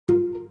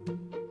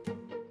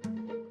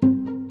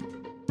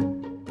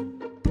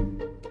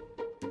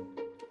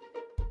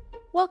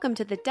Welcome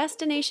to the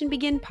Destination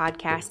Begin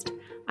podcast.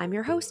 I'm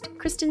your host,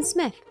 Kristen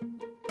Smith.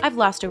 I've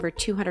lost over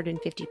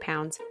 250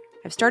 pounds.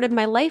 I've started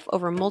my life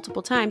over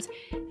multiple times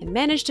and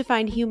managed to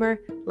find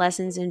humor,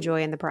 lessons, and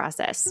joy in the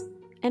process.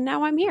 And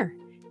now I'm here,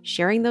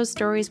 sharing those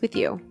stories with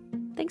you.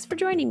 Thanks for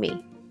joining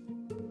me.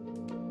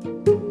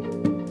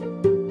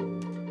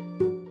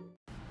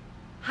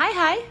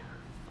 Hi.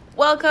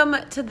 Welcome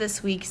to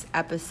this week's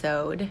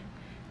episode.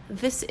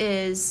 This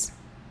is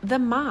the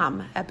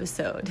mom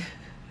episode.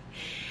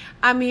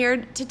 I'm here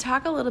to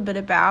talk a little bit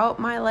about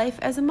my life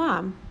as a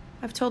mom.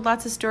 I've told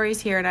lots of stories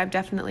here, and I've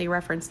definitely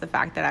referenced the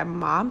fact that I'm a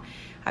mom.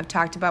 I've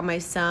talked about my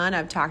son.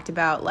 I've talked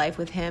about life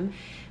with him.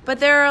 But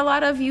there are a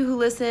lot of you who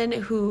listen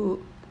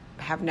who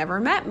have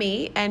never met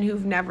me and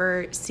who've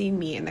never seen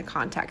me in the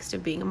context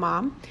of being a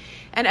mom.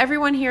 And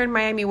everyone here in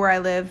Miami where I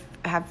live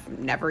have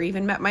never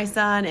even met my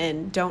son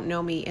and don't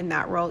know me in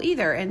that role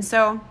either. And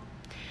so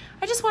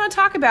I just want to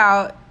talk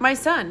about my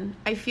son.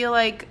 I feel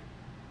like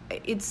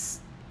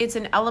it's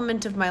an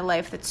element of my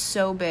life that's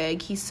so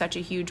big. He's such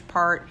a huge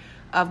part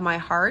of my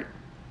heart.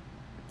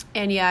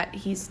 And yet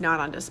he's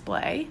not on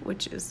display,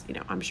 which is,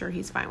 I'm sure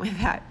he's fine with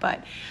that. But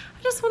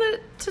I just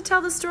wanted to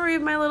tell the story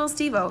of my little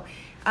Steve-O.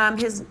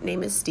 His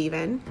name is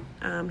Steven.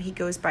 He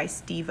goes by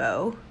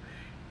Steve-O.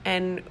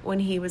 And when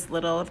he was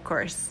little, of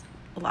course,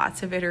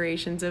 lots of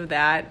iterations of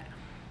that.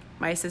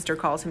 My sister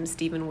calls him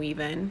Steven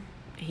Weavin.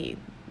 He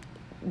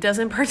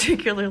doesn't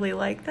particularly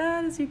like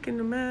that, as you can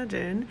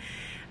imagine.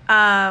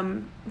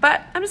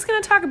 But I'm just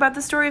going to talk about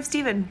the story of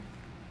Steven.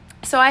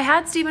 So I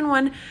had Steven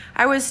when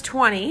I was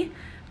 20.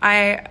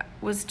 I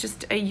was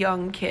just a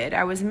young kid.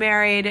 I was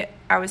married.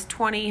 I was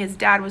 20. His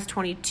dad was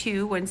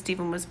 22 when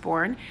Steven was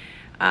born.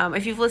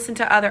 If you've listened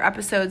to other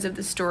episodes of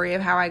the story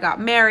of how I got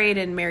married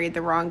and married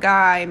the wrong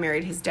guy,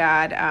 married his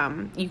dad,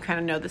 you kind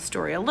of know the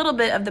story, a little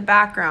bit of the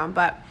background,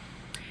 but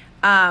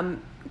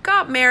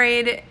got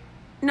married,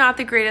 not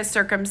the greatest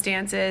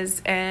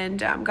circumstances, and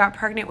got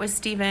pregnant with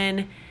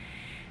Steven.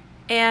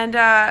 And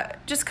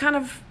just kind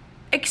of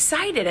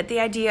excited at the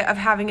idea of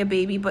having a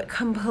baby, but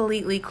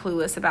completely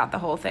clueless about the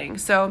whole thing.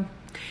 So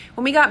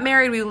when we got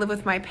married, we lived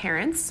with my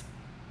parents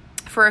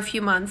for a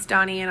few months.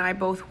 Donnie and I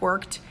both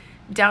worked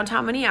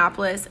downtown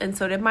Minneapolis, and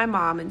so did my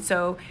mom. And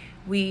so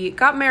we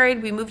got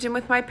married, we moved in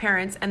with my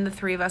parents, and the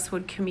three of us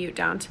would commute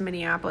down to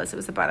Minneapolis. It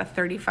was about a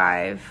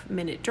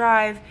 35-minute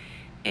drive,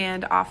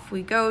 and off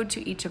we go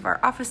to each of our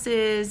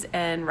offices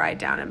and ride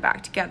down and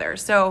back together.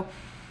 So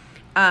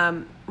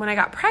when I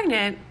got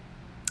pregnant,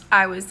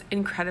 I was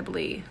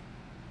incredibly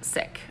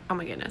sick. Oh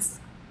my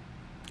goodness.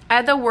 I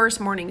had the worst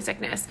morning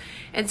sickness.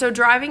 And so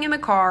driving in the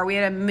car, we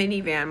had a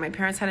minivan. My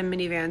parents had a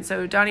minivan.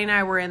 So Donnie and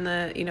I were in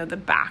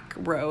the back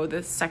row,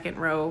 the second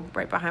row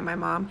right behind my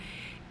mom.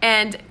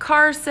 And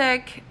car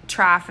sick,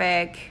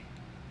 traffic,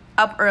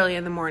 up early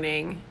in the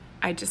morning.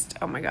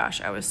 Oh my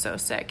gosh, I was so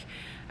sick.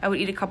 I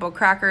would eat a couple of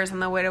crackers on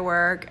the way to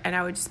work and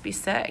I would just be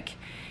sick.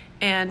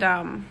 And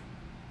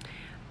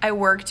I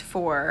worked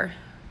for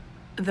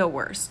the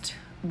worst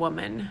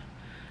woman.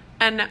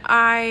 And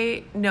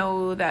I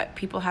know that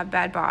people have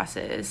bad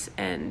bosses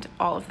and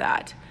all of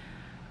that.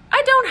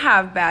 I don't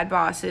have bad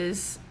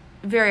bosses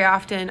very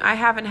often. I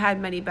haven't had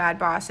many bad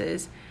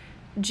bosses.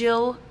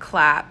 Jill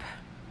Clapp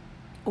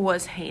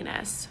was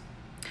heinous.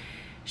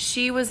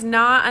 She was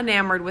not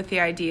enamored with the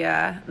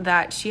idea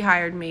that she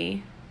hired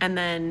me, and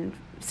then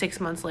 6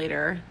 months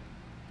later,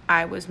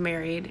 I was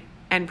married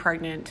and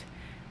pregnant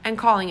and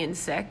calling in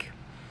sick.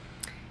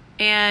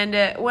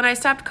 And when I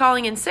stopped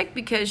calling in sick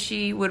because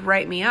she would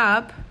write me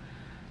up,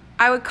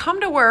 I would come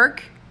to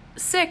work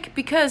sick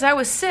because I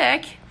was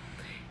sick.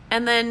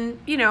 And then,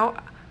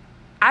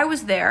 I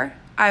was there.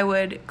 I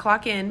would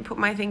clock in, put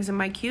my things in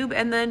my cube,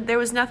 and then there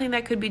was nothing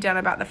that could be done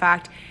about the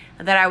fact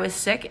that I was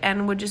sick,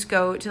 and would just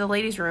go to the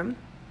ladies' room.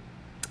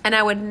 And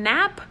I would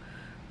nap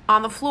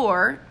on the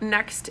floor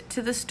next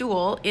to the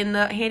stool in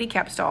the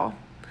handicap stall.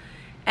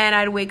 And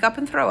I'd wake up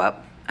and throw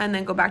up, and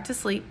then go back to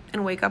sleep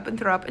and wake up and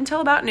throw up until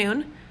about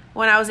noon,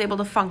 when I was able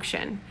to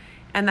function.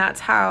 And that's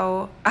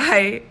how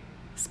I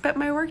spent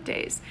my work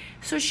days.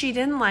 So she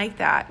didn't like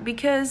that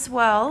because,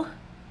 I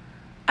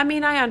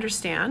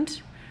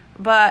understand,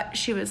 but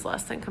she was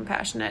less than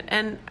compassionate.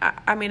 And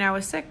I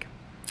was sick.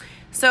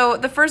 So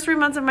the first 3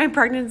 months of my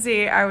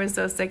pregnancy, I was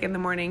so sick in the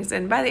mornings.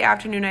 And by the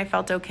afternoon, I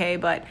felt okay,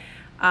 but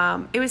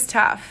it was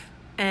tough.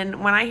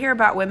 And when I hear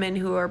about women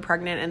who are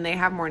pregnant and they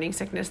have morning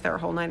sickness their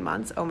whole 9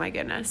 months, oh my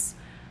goodness,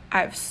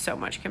 I have so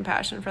much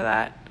compassion for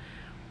that.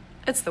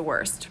 It's the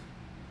worst.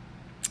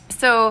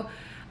 So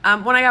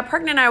when I got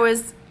pregnant, I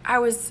was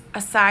a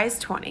size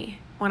 20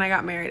 when I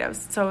got married.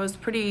 So it was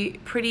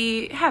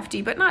pretty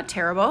hefty, but not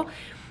terrible.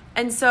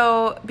 And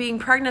so being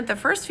pregnant the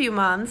first few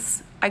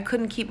months, I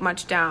couldn't keep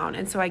much down.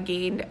 And so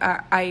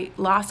I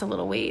lost a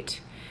little weight.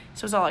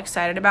 So I was all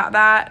excited about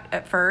that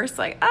at first.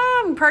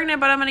 I'm pregnant,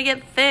 but I'm going to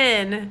get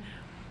thin.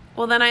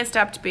 Well, then I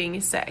stopped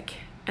being sick.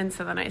 And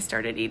so then I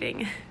started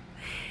eating.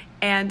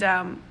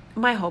 And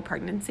my whole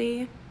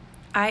pregnancy,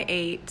 I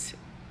ate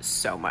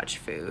so much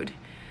food.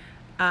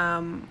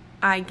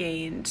 I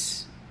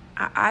gained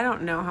I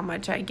don't know how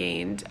much I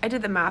gained. I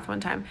did the math one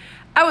time.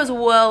 I was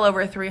well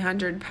over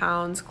 300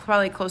 pounds,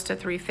 probably close to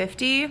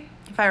 350,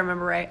 if I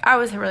remember right. I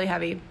was really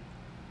heavy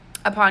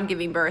upon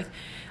giving birth.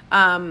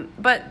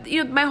 But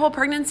my whole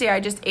pregnancy, I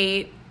just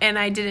ate and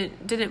I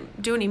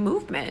didn't do any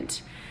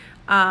movement.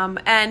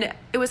 And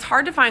it was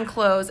hard to find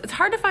clothes. It's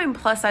hard to find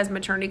plus size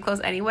maternity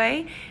clothes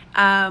anyway.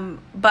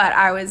 But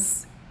I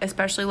was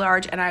especially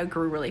large and I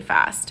grew really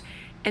fast.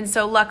 And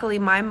so luckily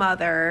my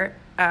mother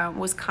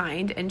was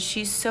kind and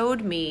she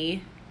sewed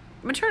me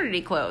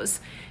maternity clothes.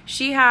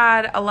 She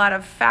had a lot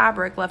of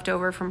fabric left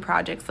over from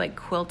projects like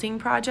quilting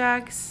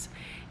projects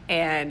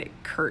and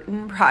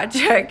curtain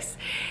projects.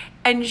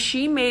 And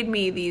she made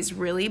me these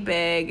really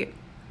big,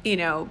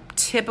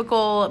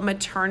 typical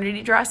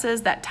maternity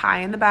dresses that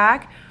tie in the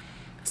back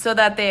so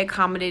that they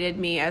accommodated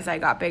me as I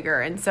got bigger.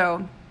 And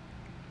so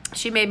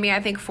she made me,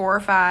 I think, 4 or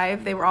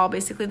 5. They were all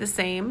basically the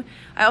same.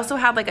 I also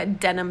had like a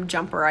denim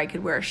jumper I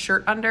could wear a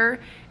shirt under.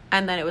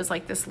 And then it was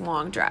like this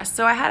long dress.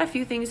 So I had a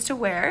few things to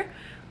wear.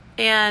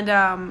 And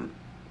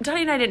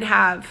Johnny and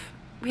I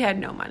we had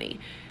no money.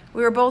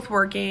 We were both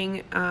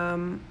working,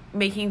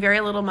 making very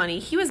little money.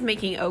 He was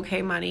making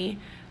okay money.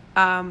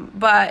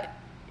 But,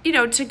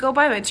 to go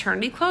buy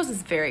maternity clothes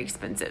is very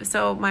expensive.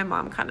 So my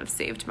mom kind of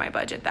saved my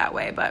budget that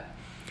way. But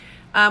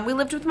we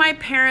lived with my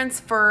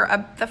parents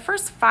for the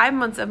first 5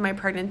 months of my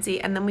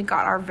pregnancy. And then we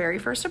got our very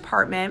first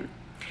apartment.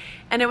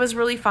 And it was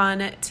really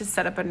fun to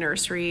set up a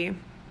nursery. I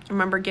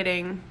remember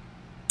getting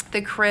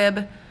the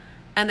crib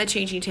and the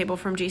changing table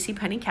from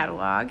JCPenney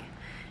catalog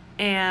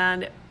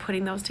and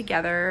putting those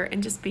together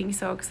and just being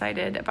so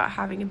excited about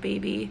having a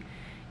baby.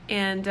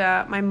 And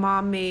my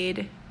mom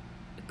made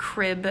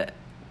crib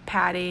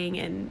padding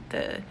and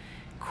the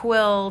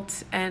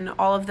quilt and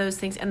all of those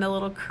things and the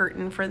little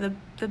curtain for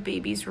the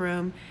baby's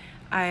room.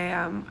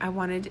 I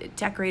wanted it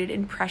decorated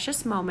in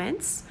precious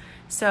moments.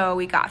 So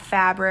we got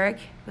fabric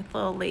with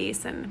little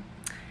lace, and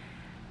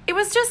it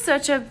was just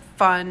such a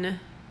fun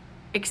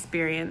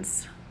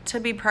experience to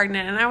be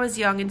pregnant. And I was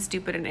young and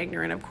stupid and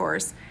ignorant, of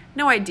course.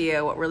 No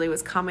idea what really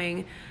was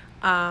coming.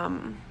 But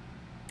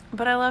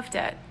I loved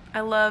it. I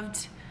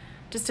loved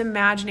just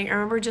imagining. I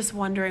remember just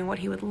wondering what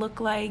he would look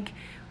like,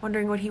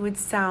 wondering what he would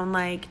sound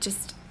like,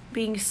 just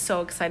being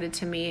so excited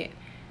to meet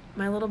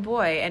my little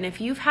boy. And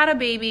if you've had a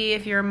baby,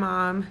 if you're a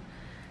mom,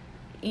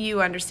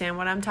 you understand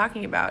what I'm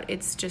talking about.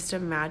 It's just a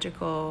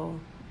magical,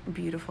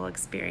 beautiful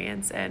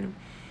experience. And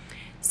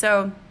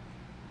so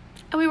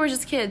we were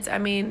just kids.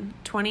 20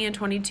 and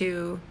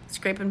 22,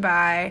 scraping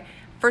by.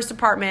 First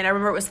apartment, I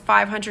remember it was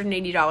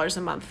 $580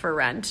 a month for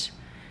rent.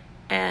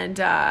 And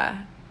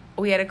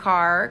we had a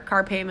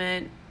car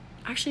payment.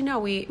 Actually, no,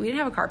 we didn't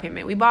have a car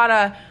payment. We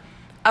bought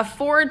a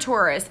Ford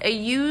Taurus, a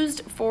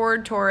used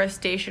Ford Taurus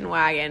station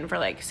wagon for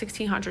like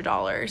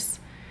 $1,600.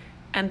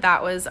 And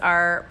that was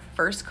our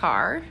first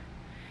car.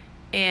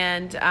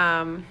 And,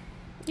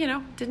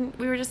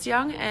 we were just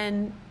young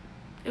and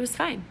it was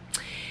fine.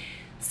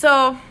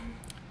 So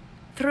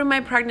through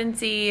my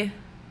pregnancy,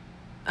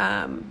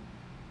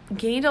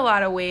 gained a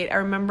lot of weight. I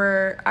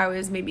remember I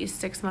was maybe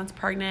 6 months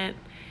pregnant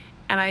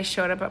and I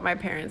showed up at my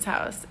parents'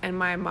 house and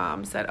my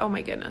mom said, "Oh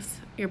my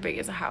goodness, you're big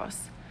as a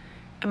house."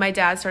 And my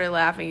dad started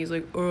laughing. He's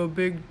like, "Oh,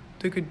 big,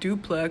 like a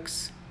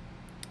duplex."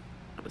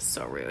 That was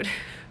so rude,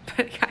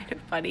 but kind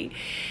of funny.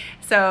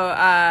 So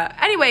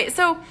anyway,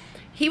 so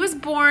he was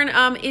born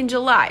in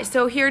July.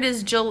 So here it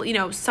is,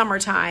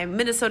 summertime.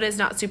 Minnesota is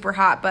not super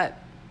hot, but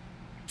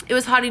it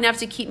was hot enough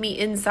to keep me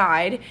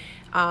inside.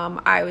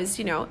 I was,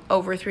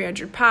 over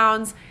 300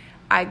 pounds.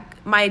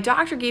 My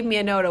doctor gave me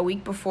a note a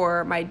week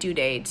before my due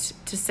date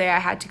to say I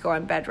had to go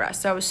on bed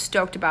rest. So I was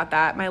stoked about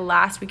that. My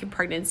last week of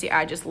pregnancy,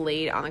 I just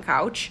laid on the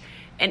couch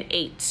and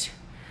ate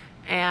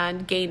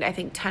and gained, I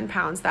think, 10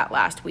 pounds that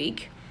last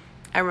week.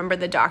 I remember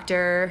the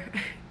doctor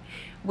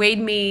weighed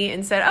me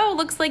and said, "Oh,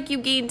 looks like you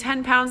gained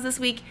 10 pounds this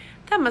week.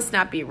 That must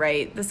not be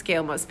right. The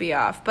scale must be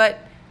off."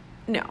 But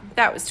no,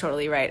 that was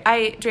totally right.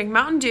 I drank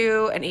Mountain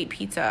Dew and ate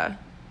pizza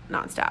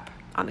nonstop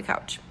on the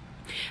couch.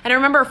 And I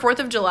remember 4th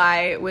of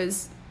July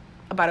was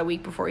about a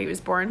week before he was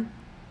born.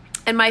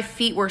 And my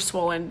feet were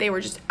swollen. They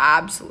were just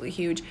absolutely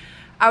huge.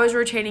 I was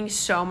retaining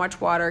so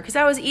much water because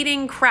I was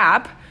eating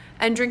crap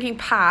and drinking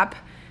pop.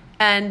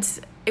 And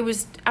I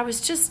was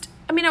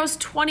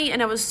 20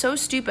 and I was so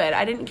stupid.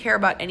 I didn't care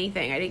about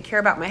anything. I didn't care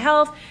about my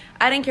health.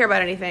 I didn't care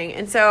about anything.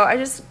 And so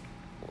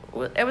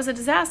it was a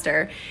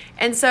disaster.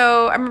 And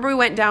so I remember we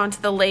went down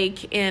to the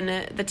lake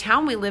in the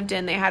town we lived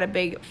in. They had a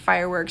big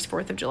fireworks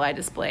 4th of July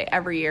display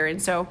every year.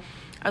 And so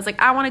I was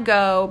like, I want to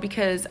go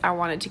because I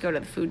wanted to go to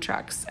the food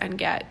trucks and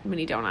get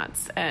mini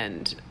donuts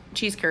and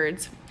cheese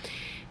curds.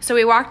 So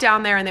we walked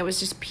down there and there was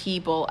just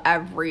people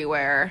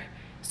everywhere.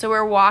 So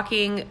we're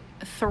walking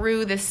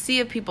through the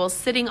sea of people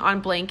sitting on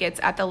blankets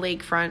at the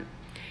lakefront.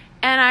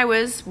 And I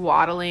was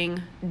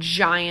waddling,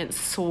 giant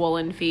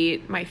swollen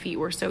feet. My feet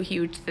were so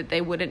huge that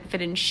they wouldn't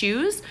fit in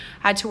shoes.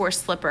 I had to wear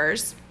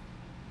slippers.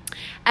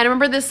 And I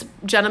remember this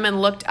gentleman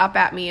looked up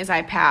at me as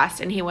I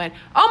passed and he went,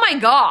 "Oh my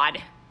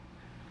God."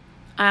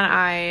 And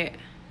I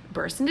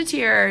burst into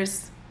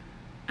tears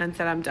and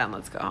said, "I'm done.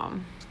 Let's go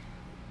home."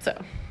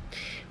 So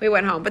we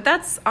went home. But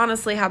that's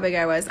honestly how big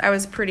I was. I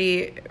was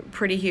pretty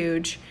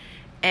huge.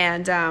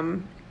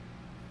 And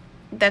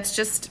that's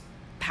just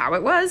how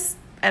it was.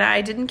 And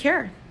I didn't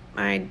care.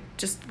 I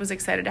just was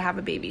excited to have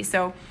a baby.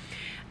 So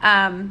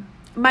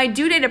my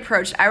due date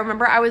approached. I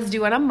remember I was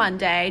due on a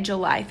Monday,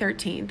 July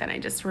 13th. And I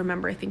just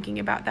remember thinking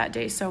about that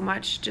day so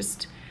much.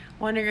 Just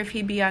wondering if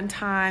he'd be on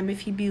time,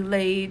 if he'd be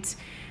late,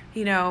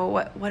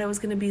 what it was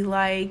going to be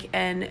like.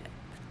 And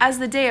as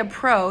the day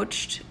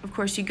approached, of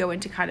course, you go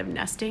into kind of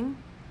nesting.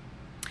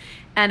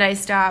 And I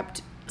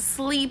stopped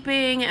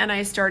sleeping and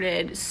I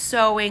started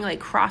sewing, like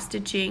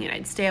cross-stitching, and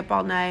I'd stay up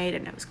all night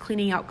and I was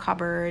cleaning out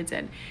cupboards.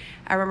 And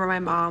I remember my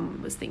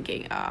mom was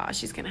thinking,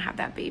 she's going to have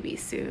that baby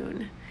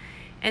soon.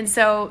 And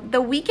so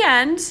the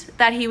weekend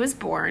that he was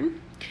born,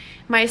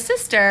 my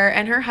sister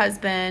and her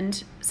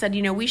husband said,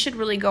 we should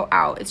really go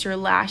out. It's your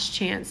last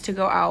chance to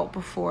go out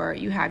before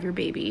you have your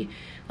baby.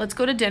 Let's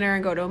go to dinner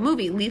and go to a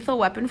movie. Lethal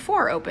Weapon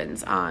 4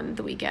 opens on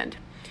the weekend.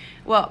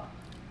 Well,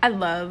 I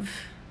love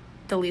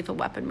the Lethal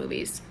Weapon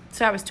movies,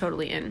 so I was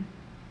totally in.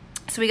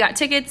 So we got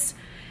tickets,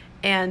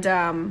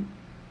 and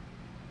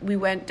we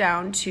went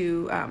down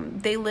to,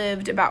 they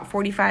lived about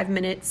 45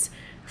 minutes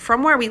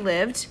from where we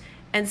lived,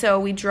 and so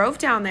we drove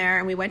down there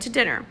and we went to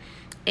dinner.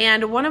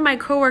 And one of my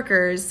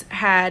coworkers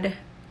had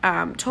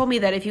told me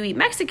that if you eat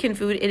Mexican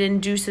food, it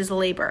induces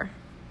labor.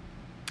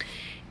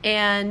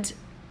 And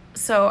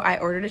so I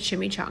ordered a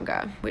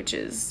chimichanga, which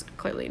is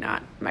clearly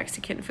not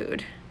Mexican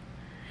food.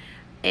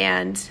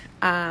 And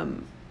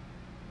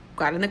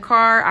got in the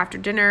car after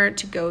dinner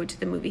to go to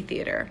the movie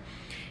theater.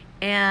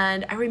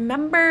 And I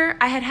remember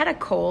I had a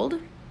cold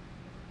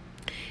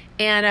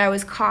and I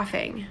was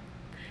coughing.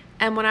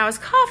 And when I was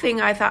coughing,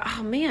 I thought,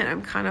 oh man,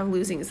 I'm kind of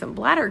losing some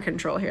bladder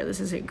control here. This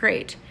isn't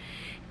great.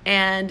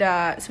 And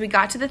so we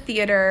got to the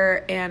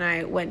theater and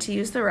I went to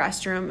use the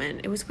restroom,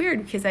 and it was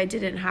weird because I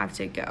didn't have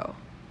to go.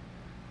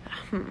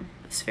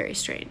 It's very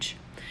strange.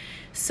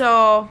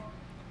 So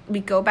we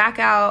go back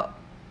out,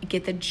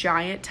 get the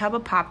giant tub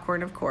of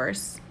popcorn, of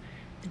course,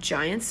 the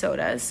giant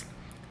sodas,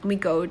 and we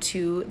go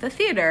to the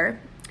theater,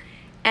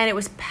 and it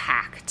was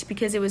packed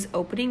because it was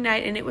opening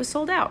night and it was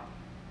sold out.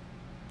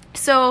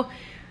 So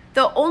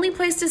the only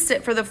place to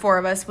sit for the four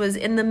of us was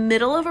in the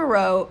middle of a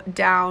row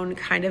down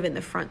kind of in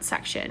the front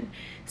section.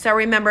 So I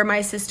remember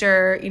my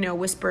sister,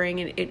 whispering,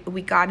 and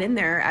we got in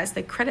there as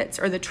the credits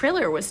or the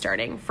trailer was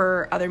starting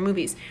for other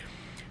movies.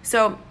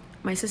 So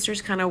my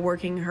sister's kind of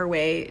working her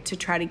way to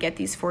try to get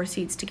these four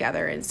seats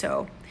together. And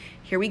so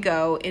here we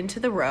go into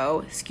the row.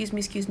 Excuse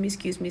me,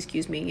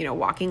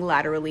 walking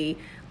laterally,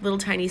 little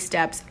tiny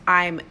steps.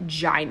 I'm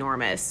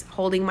ginormous,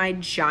 holding my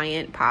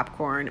giant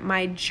popcorn,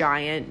 my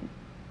giant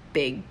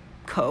big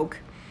Coke.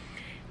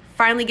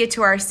 Finally get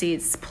to our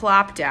seats,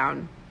 plop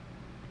down,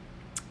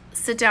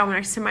 sit down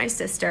next to my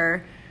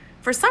sister.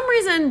 For some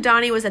reason,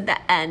 Donnie was at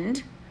the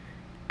end,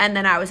 and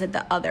then I was at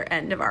the other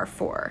end of our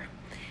four.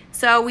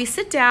 So we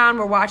sit down,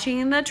 we're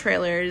watching the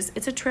trailers.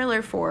 It's a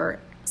trailer for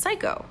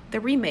Psycho, the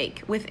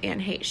remake with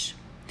Anne Heche.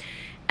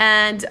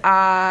 And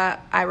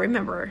I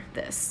remember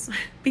this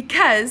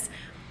because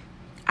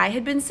I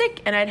had been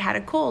sick and I'd had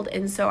a cold,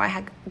 and so I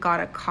had got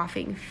a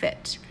coughing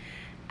fit.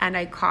 And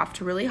I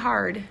coughed really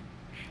hard,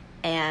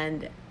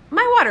 and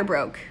my water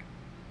broke.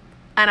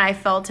 And I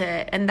felt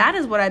it. And that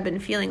is what I've been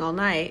feeling all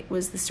night,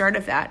 was the start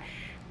of that.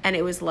 And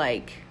it was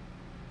like,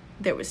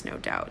 there was no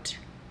doubt.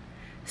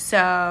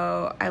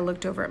 So I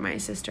looked over at my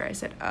sister. I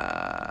said,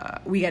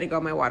 we got to go.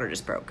 My water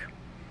just broke.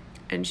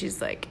 And she's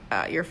like,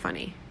 you're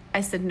funny. I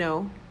said,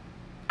 no,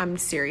 I'm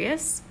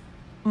serious.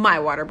 My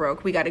water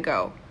broke. We got to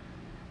go.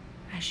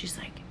 And she's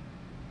like,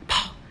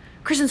 Paul,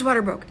 Kristen's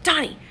water broke.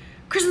 Donnie,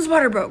 Kristen's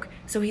water broke.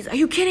 So he's, are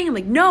you kidding? I'm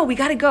like, no, we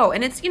got to go.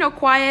 And it's,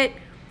 quiet,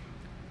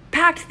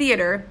 packed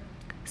theater.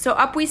 So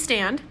up we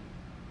stand.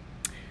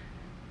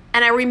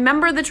 And I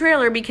remember the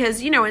trailer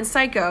because, in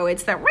Psycho,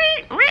 it's that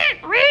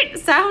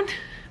sound.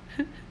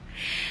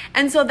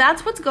 And so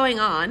that's what's going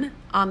on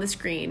the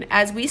screen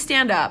as we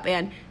stand up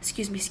and,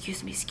 excuse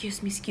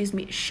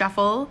me,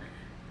 shuffle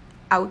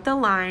out the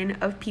line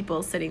of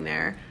people sitting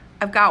there.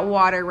 I've got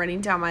water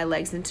running down my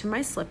legs into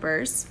my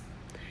slippers.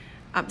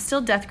 I'm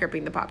still death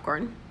gripping the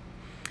popcorn.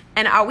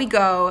 And out we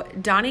go.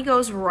 Donnie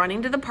goes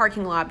running to the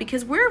parking lot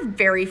because we're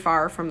very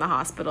far from the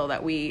hospital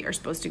that we are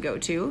supposed to go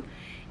to.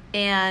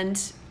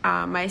 And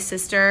my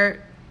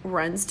sister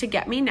runs to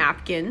get me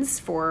napkins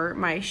for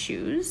my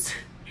shoes.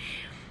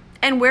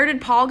 And where did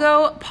Paul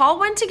go? Paul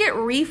went to get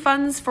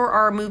refunds for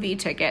our movie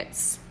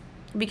tickets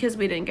because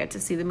we didn't get to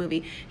see the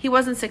movie. He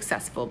wasn't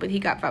successful, but he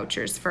got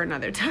vouchers for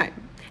another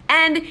time.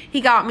 And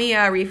he got me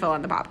a refill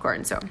on the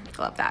popcorn, so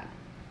I love that.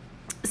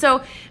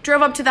 So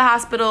drove up to the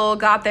hospital,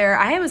 got there.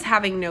 I was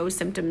having no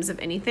symptoms of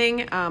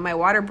anything. My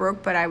water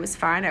broke, but I was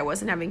fine. I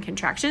wasn't having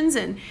contractions.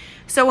 And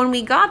so when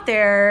we got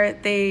there,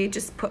 they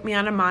just put me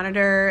on a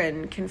monitor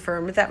and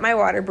confirmed that my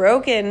water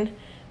broke and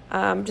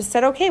just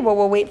said, okay, well,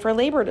 we'll wait for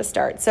labor to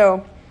start.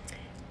 So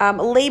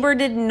labor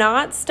did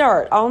not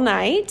start all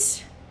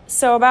night.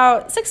 So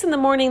about 6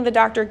 a.m, the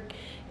doctor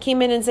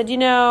came in and said,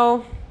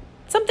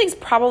 something's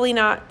probably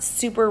not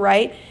super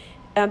right.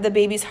 the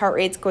baby's heart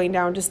rate's going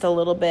down just a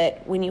little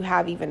bit when you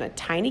have even a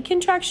tiny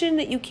contraction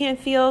that you can't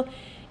feel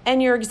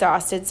and you're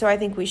exhausted. So I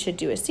think we should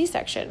do a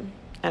C-section.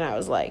 And I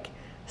was like,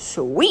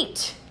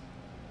 sweet.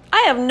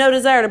 I have no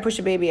desire to push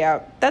a baby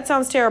out. That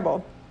sounds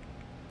terrible.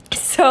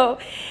 So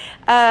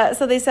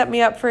they set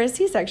me up for a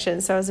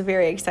C-section. So I was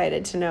very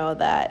excited to know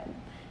that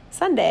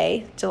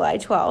Sunday, July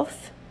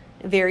 12th,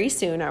 very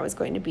soon I was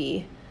going to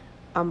be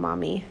a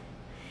mommy.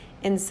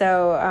 And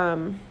so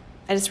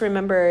I just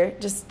remember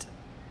just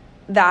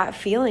that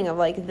feeling of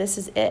like, this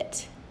is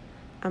it.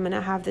 I'm going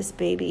to have this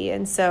baby.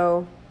 And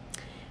so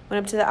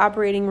went up to the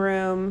operating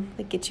room,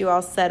 they get you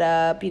all set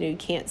up. You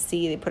can't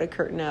see, they put a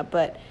curtain up,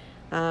 but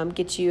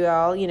get you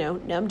all,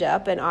 numbed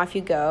up, and off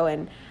you go.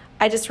 And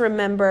I just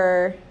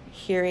remember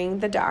hearing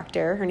the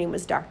doctor. Her name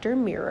was Dr.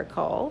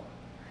 Miracle.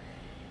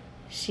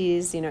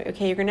 She's,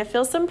 okay, you're going to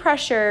feel some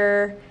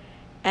pressure.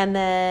 And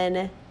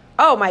then,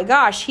 oh my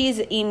gosh, he's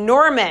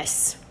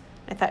enormous.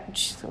 I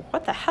thought,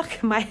 what the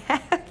heck am I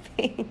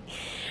having?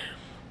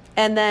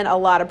 And then a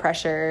lot of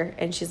pressure.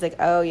 And she's like,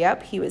 oh,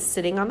 yep, he was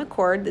sitting on the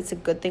cord. It's a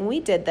good thing we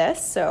did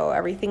this. So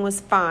everything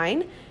was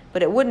fine.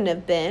 But it wouldn't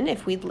have been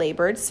if we'd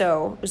labored.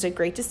 So it was a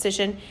great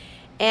decision.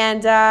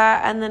 And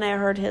then I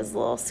heard his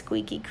little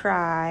squeaky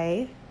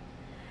cry.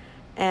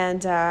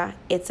 And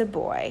it's a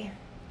boy.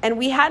 And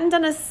we hadn't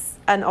done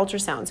an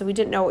ultrasound, so we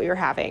didn't know what we were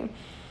having.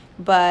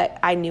 But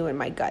I knew in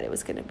my gut it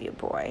was going to be a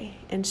boy.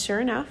 And sure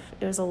enough,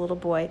 it was a little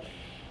boy.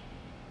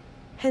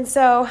 And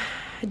so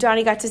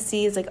Donnie got to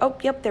see, he's like, oh,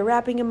 yep, they're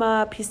wrapping him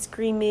up. He's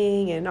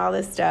screaming and all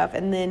this stuff.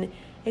 And then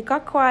it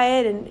got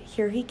quiet, and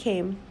here he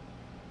came.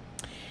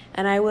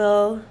 And I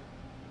will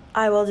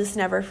just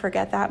never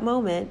forget that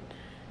moment.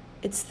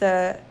 It's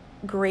the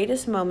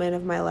greatest moment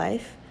of my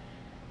life.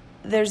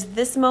 There's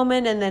this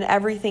moment, and then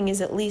everything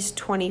is at least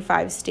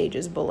 25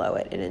 stages below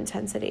it in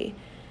intensity.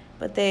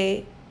 But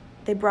they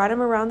brought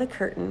him around the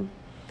curtain,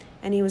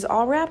 and he was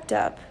all wrapped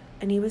up,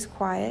 and he was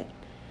quiet,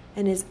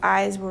 and his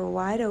eyes were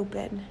wide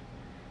open,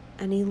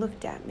 and he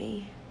looked at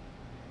me.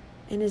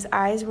 And his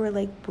eyes were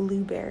like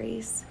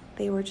blueberries.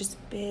 They were just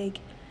big,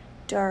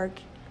 dark,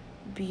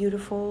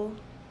 beautiful,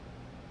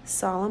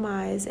 solemn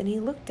eyes, and he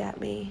looked at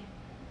me.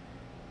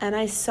 And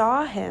I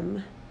saw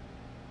him,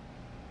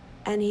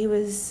 and he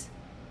was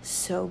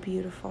so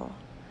beautiful.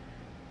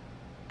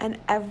 And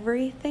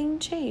everything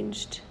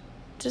changed,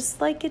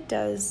 just like it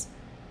does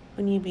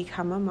when you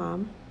become a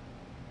mom.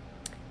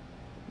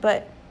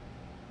 But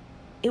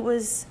it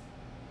was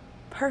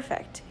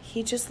perfect.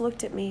 He just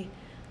looked at me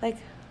like,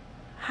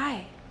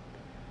 hi.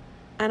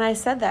 And I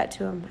said that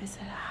to him. I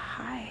said,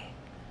 hi.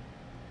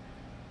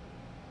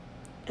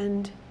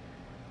 And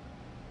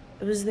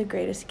it was the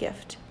greatest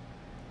gift.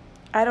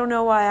 I don't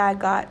know why I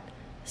got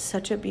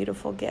such a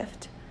beautiful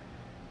gift,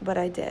 but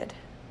I did.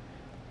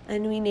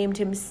 And we named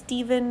him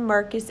Stephen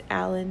Marcus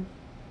Allen.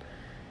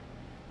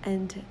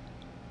 And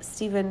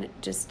Stephen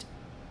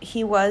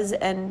he was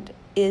and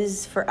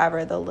is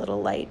forever the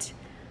little light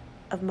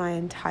of my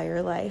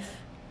entire life.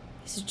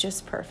 He's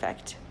just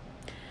perfect.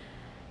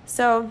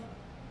 So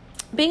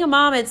being a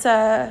mom, it's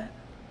a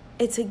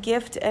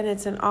gift, and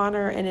it's an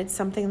honor, and it's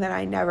something that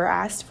I never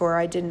asked for.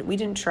 We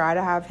didn't try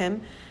to have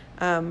him.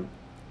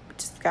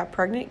 Just got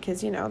pregnant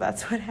because,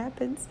 that's what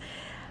happens.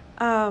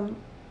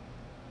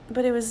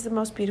 But it was the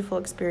most beautiful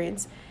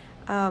experience.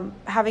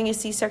 Having a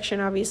C-section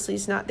obviously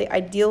is not the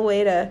ideal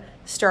way to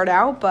start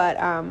out, but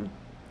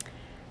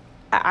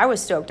I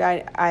was stoked.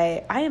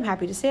 I am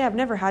happy to say I've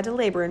never had to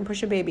labor and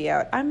push a baby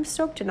out. I'm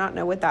stoked to not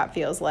know what that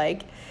feels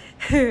like.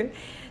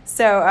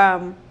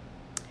 So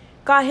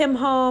got him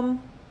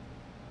home.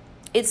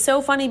 It's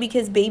so funny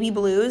because baby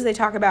blues, they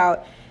talk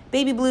about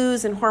baby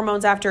blues and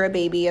hormones after a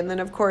baby. And then,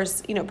 of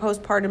course,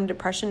 postpartum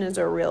depression is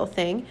a real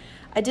thing.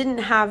 I didn't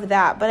have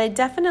that, but I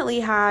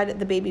definitely had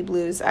the baby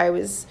blues. I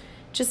was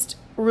just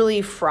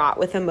really fraught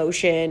with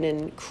emotion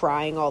and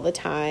crying all the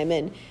time,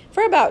 and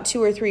for about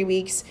 2 or 3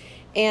 weeks.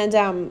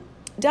 And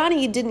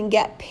Donnie didn't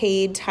get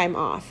paid time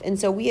off, and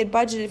so we had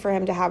budgeted for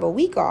him to have a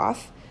week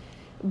off.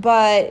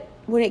 But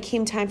when it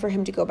came time for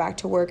him to go back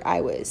to work, I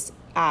was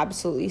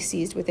absolutely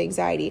seized with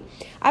anxiety.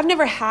 I've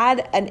never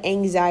had an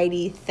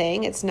anxiety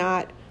thing. It's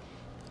not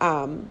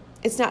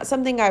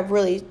something I've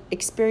really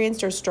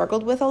experienced or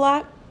struggled with a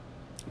lot.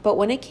 But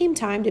when it came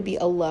time to be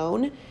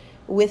alone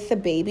with the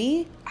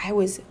baby, I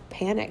was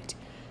panicked.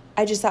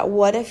 I just thought,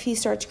 what if he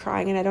starts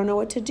crying and I don't know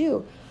what to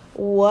do?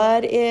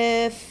 What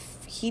if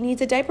he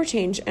needs a diaper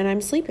change and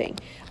I'm sleeping?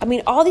 I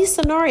mean, all these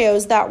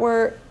scenarios that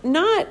were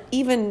not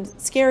even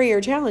scary or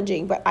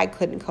challenging, but I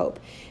couldn't cope.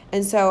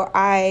 And so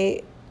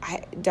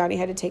Donnie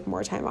had to take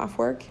more time off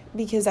work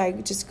because I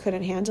just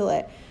couldn't handle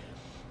it.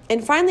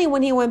 And finally,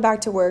 when he went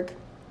back to work,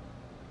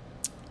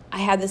 I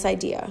had this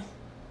idea.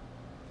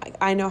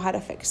 I know how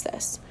to fix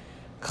this.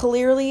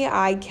 Clearly,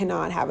 I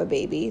cannot have a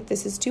baby.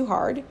 This is too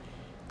hard.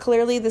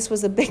 Clearly, this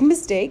was a big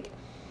mistake.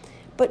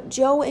 But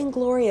Joe and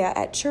Gloria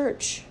at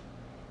church,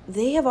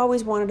 they have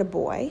always wanted a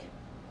boy.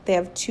 They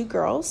have 2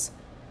 girls.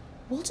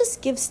 We'll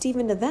just give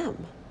Stephen to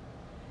them.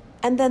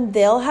 And then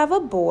they'll have a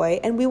boy,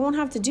 and we won't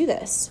have to do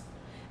this.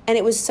 And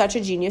it was such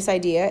a genius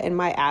idea in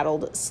my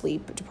addled,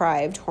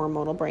 sleep-deprived,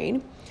 hormonal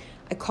brain.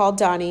 I called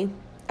Donnie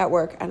at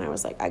work, and I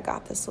was like, I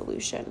got the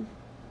solution.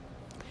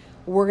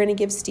 We're going to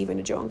give Steven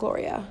to Joe and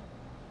Gloria.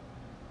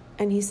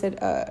 And he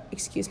said,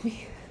 excuse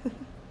me?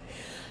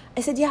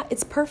 I said, yeah,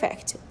 it's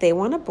perfect. They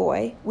want a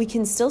boy. We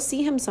can still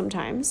see him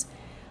sometimes,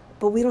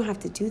 but we don't have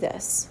to do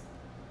this.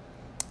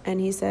 And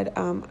he said,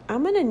 I'm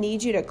going to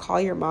need you to call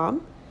your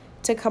mom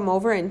to come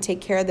over and take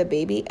care of the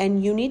baby,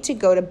 and you need to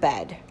go to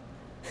bed.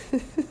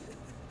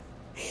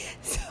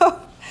 So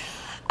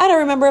I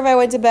don't remember if I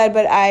went to bed,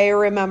 but I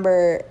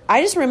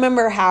just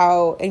remember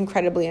how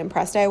incredibly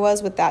impressed I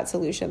was with that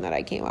solution that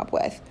I came up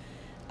with.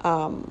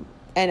 And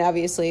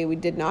obviously we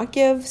did not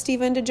give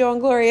Steven to Joe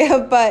and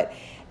Gloria, but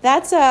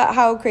that's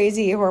how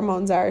crazy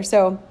hormones are.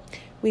 So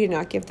we did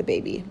not give the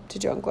baby to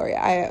Joe and Gloria.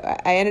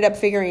 I ended up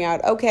figuring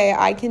out, okay,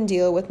 I can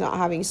deal with not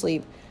having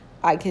sleep.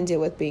 I can deal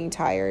with being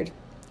tired.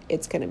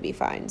 It's going to be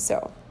fine.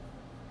 So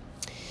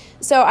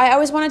I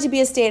always wanted to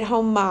be a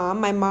stay-at-home mom.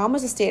 My mom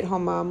was a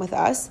stay-at-home mom with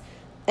us.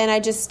 And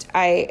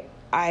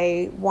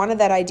I wanted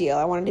that ideal.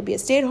 I wanted to be a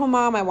stay-at-home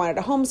mom. I wanted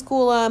to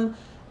homeschool them,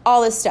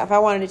 all this stuff. I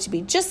wanted it to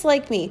be just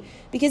like me.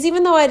 Because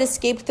even though I'd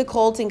escaped the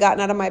cult and gotten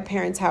out of my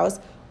parents' house,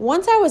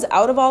 once I was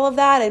out of all of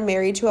that and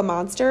married to a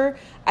monster,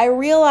 I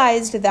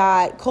realized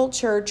that cult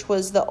church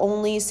was the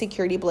only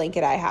security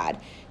blanket I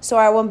had. So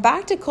I went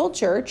back to cult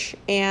church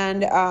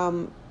and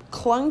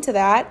clung to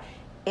that.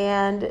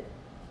 And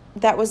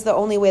that was the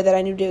only way that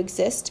I knew to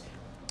exist,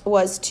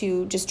 was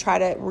to just try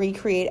to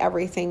recreate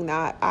everything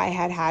that I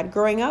had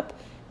growing up,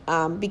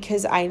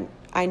 because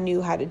I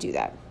knew how to do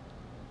that.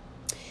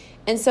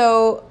 And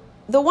so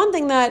the one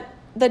thing that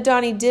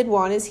Donnie did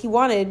want is he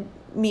wanted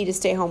me to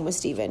stay home with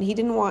Steven. He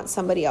didn't want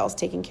somebody else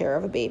taking care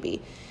of a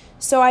baby.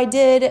 So I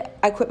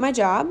quit my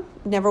job,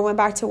 never went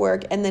back to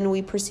work, and then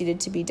we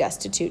proceeded to be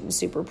destitute and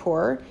super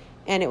poor,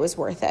 and it was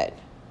worth it.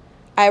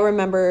 I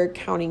remember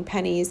counting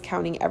pennies,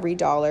 counting every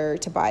dollar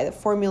to buy the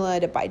formula,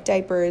 to buy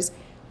diapers.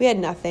 We had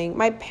nothing.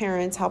 My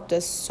parents helped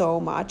us so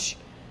much.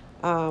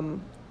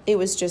 It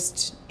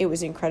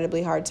was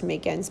incredibly hard to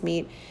make ends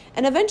meet.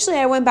 And eventually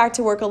I went back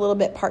to work a little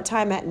bit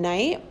part-time at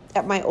night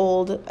at my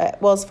old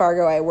Wells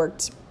Fargo.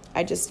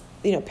 I just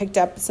picked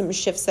up some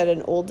shifts at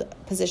an old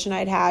position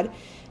I'd had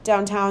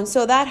downtown.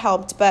 So that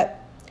helped. But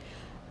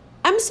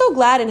I'm so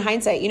glad in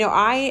hindsight.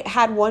 I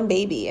had one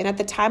baby, and at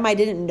the time I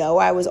didn't know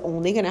I was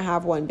only going to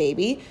have one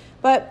baby,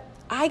 but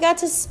I got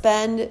to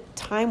spend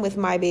time with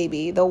my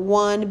baby, the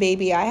one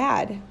baby I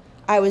had.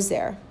 I was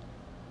there.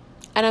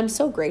 And I'm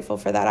so grateful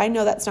for that. I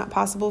know that's not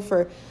possible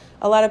for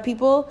a lot of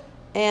people,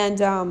 and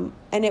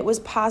it was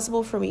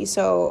possible for me.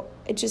 So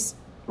it just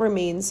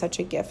remains such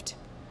a gift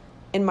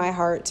in my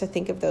heart to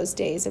think of those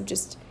days of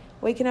just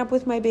waking up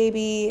with my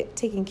baby,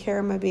 taking care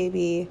of my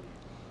baby,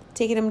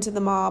 taking him to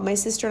the mall. My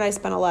sister and I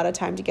spent a lot of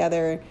time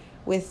together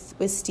with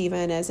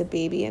Steven as a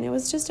baby, and it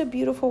was just a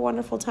beautiful,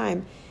 wonderful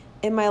time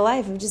in my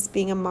life of just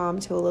being a mom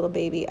to a little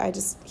baby.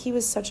 He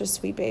was such a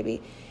sweet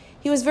baby.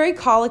 He was very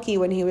colicky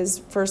when he was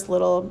first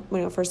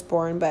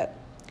born, but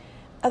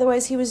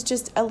otherwise he was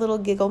just a little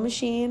giggle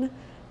machine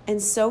and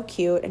so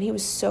cute, and he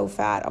was so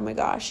fat. Oh my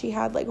gosh, he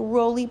had like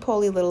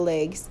roly-poly little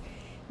legs,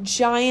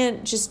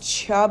 giant, just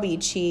chubby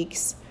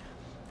cheeks,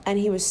 and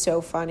he was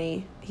so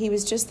funny. He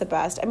was just the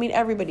best. I mean,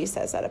 everybody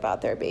says that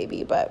about their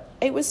baby, but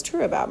it was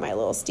true about my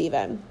little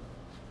Steven.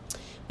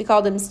 We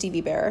called him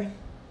Stevie Bear.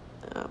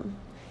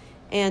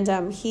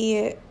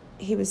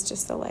 He was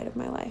just the light of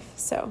my life.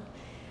 So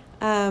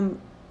I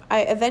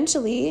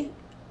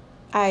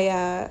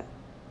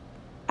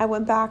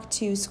went back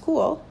to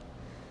school,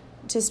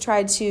 just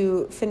tried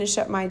to finish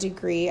up my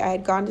degree. I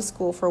had gone to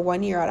school for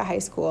 1 year out of high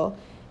school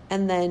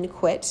and then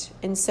quit.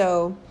 And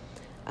so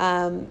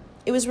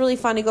it was really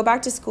fun to go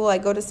back to school. I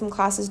go to some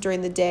classes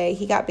during the day.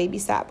 He got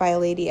babysat by a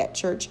lady at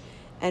church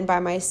and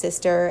by my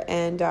sister.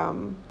 And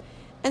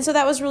so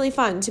that was really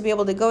fun to be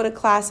able to go to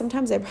class.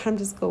 Sometimes I brought him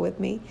to school with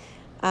me.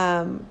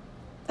 And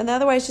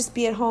otherwise just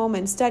be at home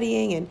and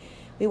studying. And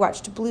we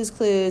watched Blue's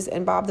Clues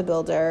and Bob the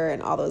Builder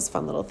and all those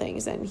fun little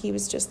things. And he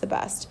was just the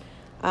best.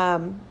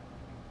 And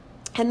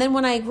then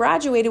when I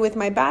graduated with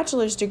my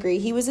bachelor's degree,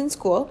 he was in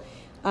school.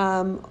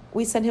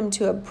 We sent him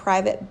to a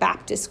private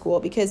Baptist school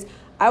because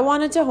I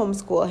wanted to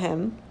homeschool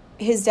him.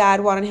 His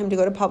dad wanted him to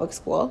go to public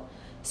school.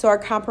 So our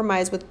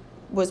compromise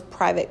was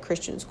private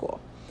Christian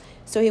school.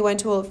 So he went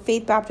to a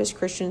Faith Baptist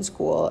Christian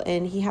school,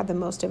 and he had the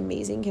most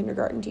amazing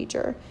kindergarten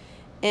teacher.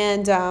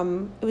 And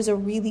it was a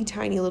really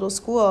tiny little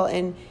school.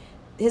 And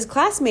his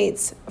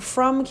classmates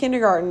from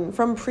kindergarten,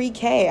 from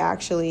pre-K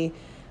actually,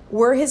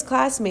 were his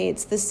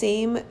classmates, the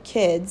same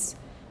kids,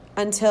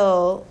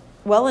 until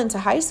well into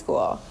high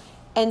school.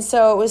 And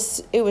so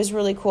it was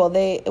really cool.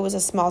 It was a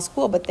small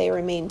school, but they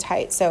remained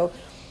tight. So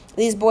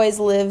these boys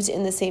lived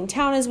in the same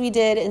town as we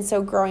did. And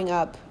so growing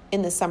up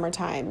in the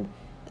summertime,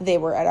 they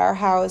were at our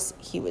house.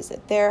 He was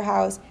at their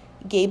house.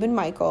 Gabe and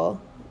Michael,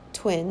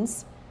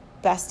 twins,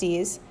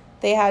 besties.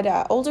 They had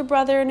an older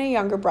brother and a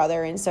younger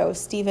brother. And so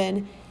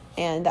Steven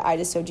and the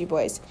Ida Soji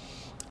boys,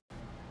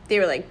 they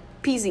were like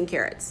peas and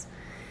carrots.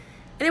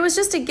 And it was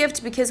just a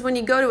gift because when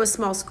you go to a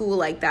small school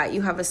like that,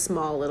 you have a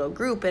small little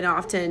group, and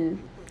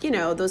often,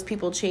 those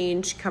people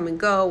change, come and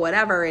go,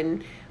 whatever.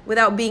 And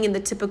without being in the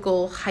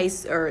typical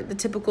the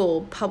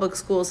typical public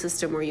school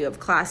system where you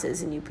have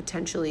classes and you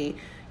potentially,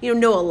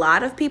 know a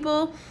lot of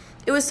people,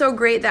 it was so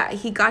great that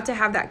he got to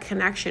have that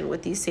connection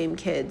with these same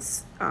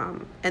kids.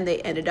 And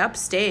they ended up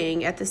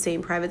staying at the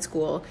same private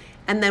school.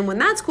 And then when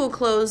that school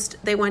closed,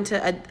 they went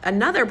to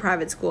another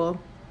private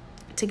school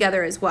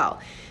together as well.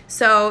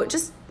 So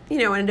just,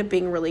 ended up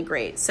being really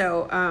great.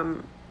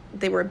 So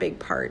they were a big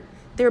part.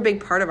 They were a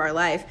big part of our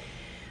life.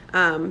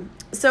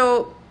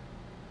 So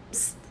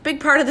big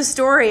part of the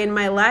story in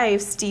my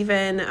life,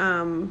 Stephen,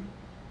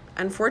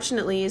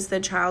 unfortunately, is the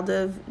child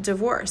of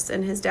divorce.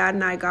 And his dad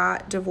and I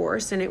got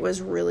divorced, and it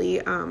was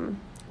really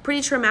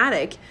pretty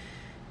traumatic,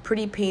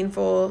 pretty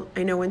painful.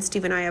 I know when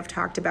Steve and I have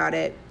talked about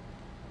it,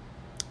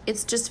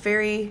 it's just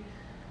very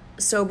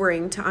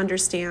sobering to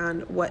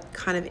understand what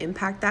kind of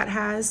impact that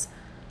has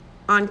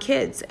on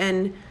kids.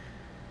 And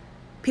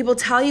people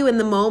tell you in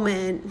the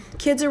moment,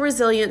 kids are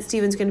resilient,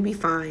 Stephen's going to be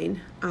fine.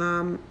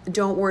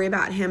 Don't worry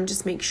about him,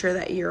 just make sure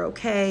that you're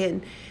okay.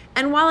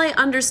 And while I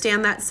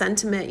understand that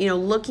sentiment,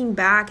 looking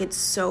back, it's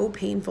so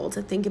painful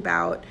to think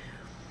about,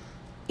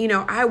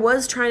 I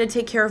was trying to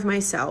take care of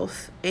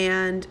myself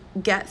and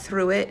get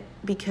through it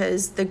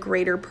because the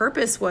greater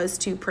purpose was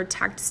to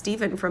protect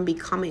Stephen from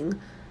becoming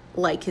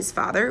like his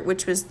father,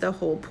 which was the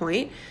whole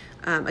point.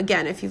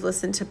 Again, if you've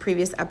listened to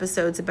previous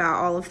episodes about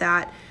all of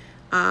that,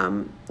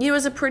 it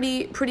was a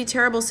pretty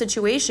terrible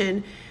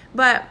situation.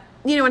 But,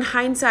 in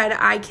hindsight,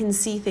 I can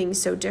see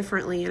things so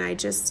differently,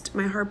 and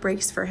my heart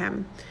breaks for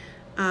him.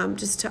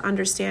 Just to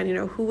understand,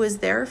 who was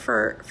there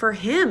for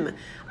him.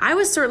 I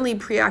was certainly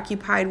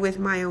preoccupied with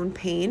my own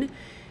pain,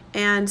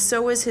 and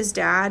so was his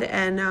dad.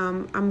 And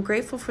I'm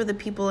grateful for the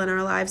people in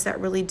our lives that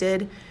really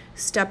did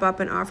step up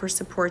and offer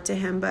support to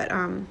him. But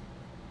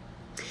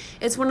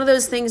it's one of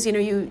those things,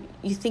 you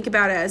think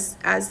about as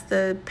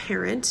the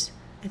parent.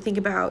 I think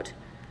about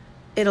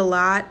it a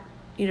lot.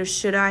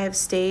 Should I have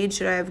stayed?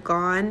 Should I have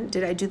gone?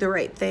 Did I do the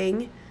right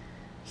thing?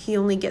 He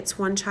only gets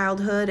one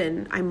childhood,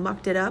 and I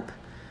mucked it up.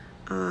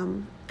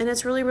 And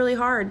it's really, really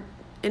hard.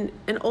 And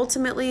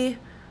ultimately,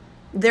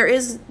 there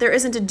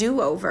isn't a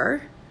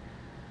do-over.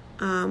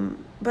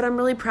 But I'm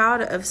really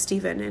proud of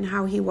Stephen and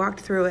how he walked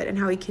through it and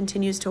how he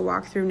continues to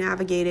walk through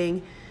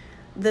navigating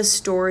the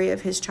story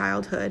of his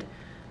childhood,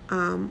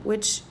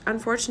 which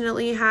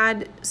unfortunately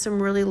had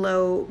some really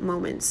low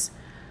moments.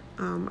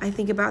 I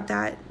think about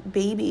that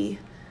baby,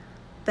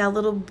 that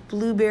little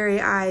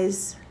blueberry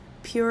eyes,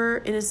 pure,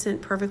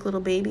 innocent, perfect little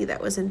baby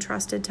that was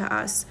entrusted to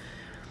us.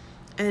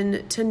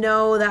 And to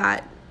know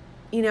that,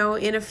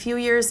 in a few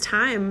years'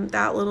 time,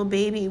 that little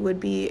baby would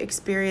be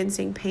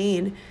experiencing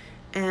pain.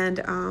 And,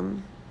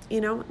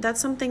 that's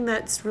something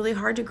that's really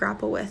hard to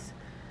grapple with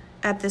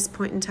at this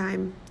point in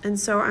time. And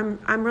so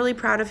I'm really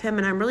proud of him,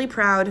 and I'm really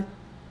proud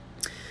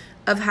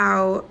of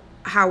how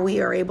we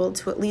are able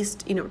to at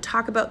least,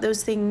 talk about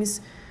those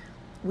things.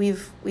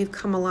 We've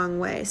come a long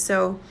way.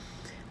 So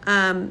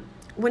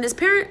when his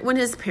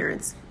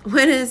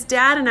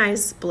dad and I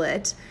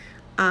split,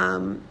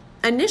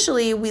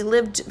 initially, we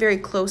lived very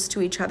close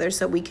to each other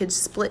so we could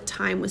split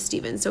time with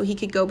Stephen, so he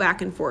could go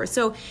back and forth.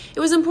 So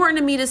it was important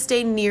to me to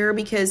stay near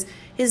because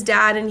his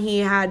dad and he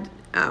had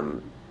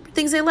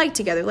things they liked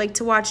together, like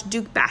to watch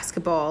Duke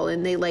basketball,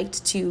 and they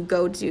liked to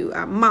go to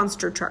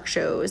monster truck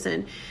shows,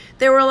 and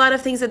there were a lot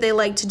of things that they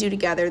liked to do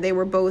together. They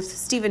were both,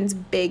 Stephen's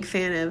big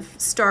fan of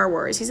Star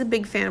Wars. He's a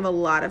big fan of a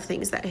lot of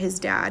things that his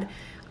dad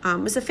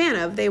was a fan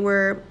of. They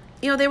were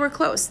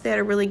close. They had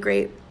a really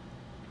great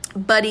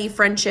buddy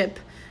friendship,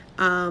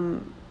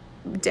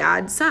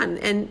 dad, son,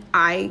 and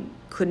I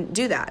couldn't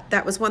do that.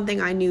 That was one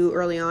thing I knew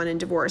early on in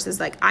divorce, is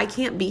like, I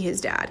can't be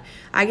his dad.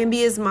 I can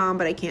be his mom,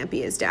 but I can't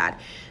be his dad.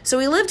 So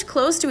we lived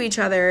close to each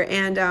other,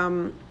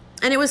 and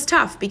it was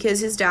tough because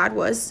his dad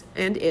was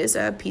and is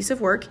a piece of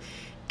work,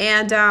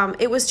 and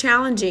it was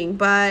challenging,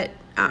 but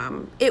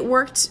it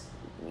worked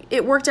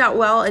out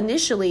well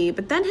initially.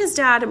 But then his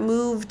dad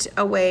moved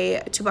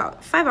away to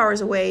about 5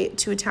 hours away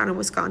to a town in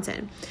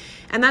Wisconsin.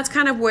 And that's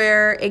kind of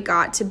where it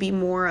got to be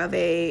more of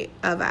a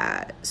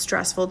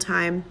stressful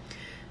time.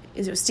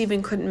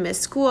 Stephen couldn't miss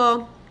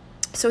school,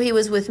 so he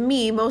was with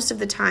me most of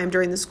the time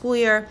during the school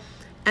year,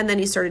 and then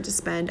he started to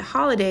spend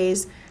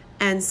holidays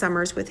and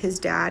summers with his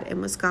dad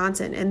in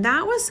Wisconsin. And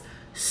that was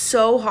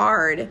so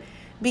hard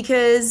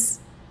because,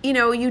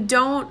 you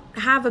don't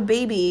have a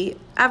baby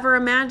ever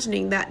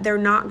imagining that they're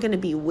not going to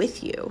be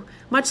with you,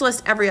 much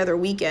less every other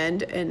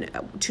weekend and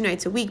 2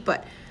 nights a week,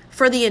 but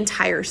for the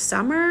entire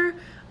summer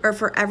or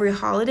for every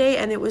holiday.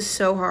 And it was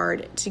so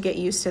hard to get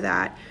used to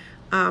that.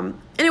 And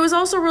it was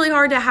also really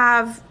hard to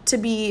have to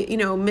be,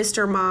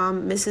 Mr.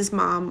 Mom, Mrs.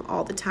 Mom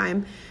all the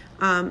time.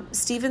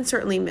 Stephen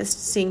certainly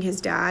missed seeing his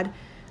dad.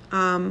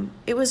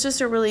 It was just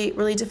a really,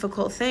 really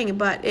difficult thing.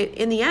 But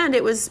in the end,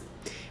 it was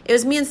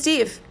me and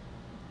Steve.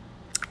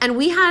 And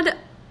we had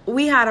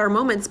our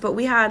moments, but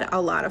we had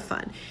a lot of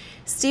fun.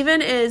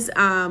 Stephen's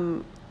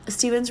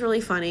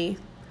really funny.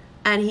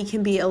 and he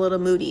can be a little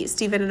moody.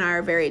 Steven and I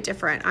are very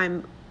different.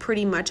 I'm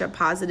pretty much a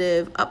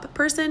positive up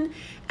person,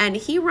 and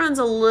he runs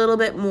a little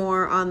bit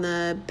more on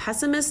the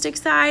pessimistic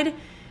side,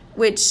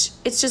 which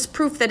it's just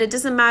proof that it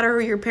doesn't matter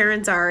who your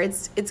parents are.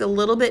 It's a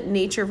little bit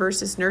nature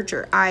versus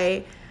nurture.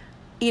 I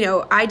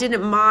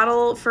didn't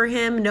model for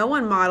him. No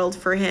one modeled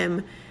for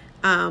him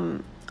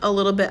a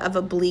little bit of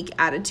a bleak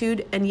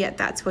attitude, and yet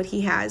that's what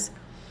he has.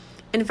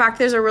 In fact,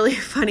 there's a really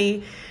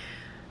funny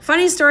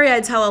story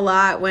I tell a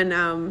lot when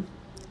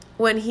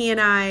he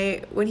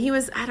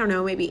was, I don't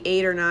know, maybe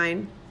 8 or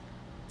 9,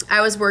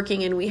 I was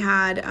working, and we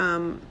had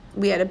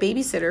a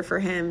babysitter for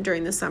him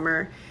during the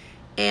summer,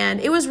 and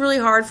it was really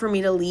hard for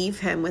me to leave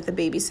him with a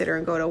babysitter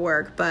and go to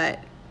work, but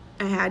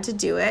I had to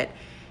do it.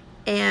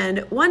 And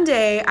one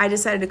day I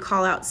decided to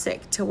call out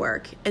sick to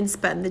work and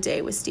spend the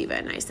day with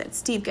Steven. I said,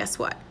 Steve, guess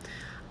what?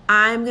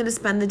 I'm going to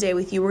spend the day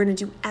with you. We're going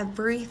to do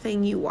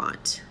everything you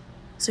want.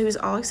 So he was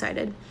all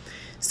excited.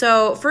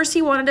 So first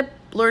he wanted to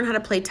learn how to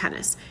play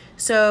tennis.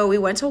 So we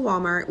went to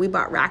Walmart. We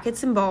bought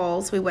rackets and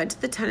balls. We went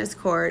to the tennis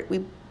court.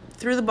 We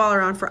threw the ball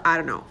around for,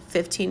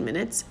 15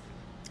 minutes.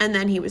 And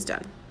then he was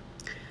done.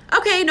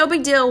 Okay, no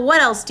big deal.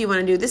 What else do you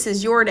want to do? This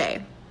is your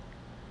day.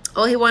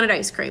 Well, he wanted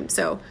ice cream.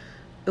 So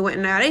we went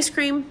and got ice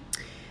cream.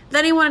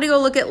 Then he wanted to go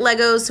look at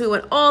Legos, so we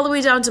went all the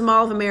way down to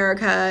Mall of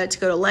America to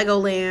go to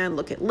Legoland,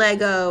 look at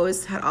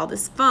Legos, had all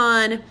this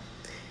fun.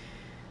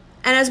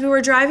 And as we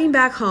were driving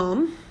back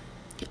home,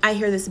 I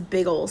hear this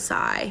big old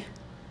sigh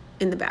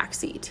in the back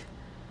seat.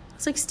 I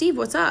was like, Steve,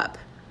 what's up?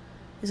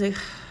 He's like,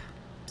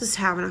 just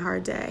having a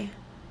hard day.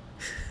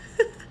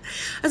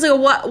 I was like,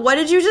 what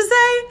did you just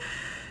say?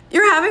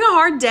 You're having a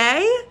hard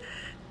day?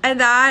 And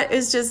that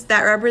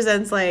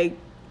represents,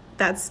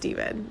 that's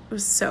Steven. It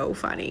was so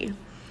funny.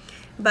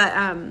 But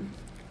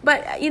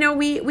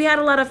we had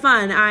a lot of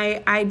fun.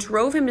 I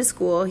drove him to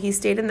school. He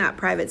stayed in that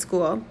private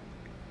school.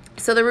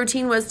 So the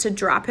routine was to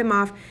drop him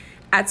off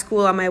at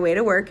school on my way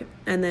to work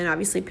and then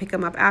obviously pick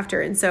him up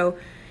after. And so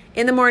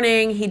in the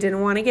morning, he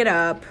didn't want to get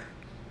up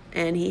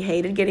and he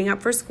hated getting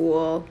up for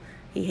school.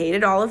 He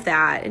hated all of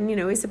that. And,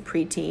 he's a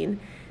preteen.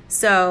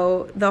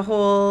 So the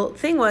whole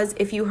thing was,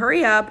 if you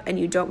hurry up and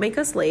you don't make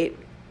us late,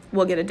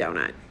 we'll get a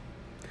donut.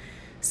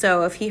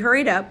 So if he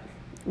hurried up,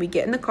 we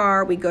get in the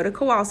car, we go to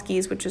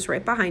Kowalski's, which is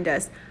right behind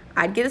us.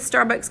 I'd get a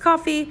Starbucks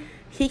coffee.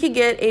 He could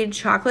get a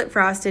chocolate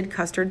frosted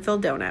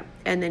custard-filled donut,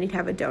 and then he'd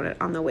have a donut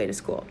on the way to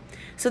school.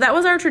 So that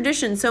was our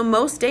tradition. So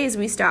most days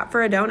we stopped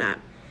for a donut.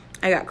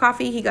 I got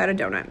coffee, he got a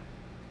donut.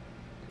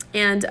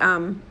 And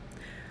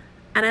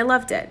I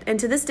loved it. And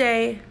to this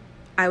day,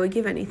 I would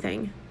give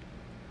anything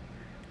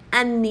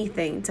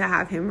to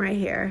have him right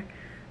here.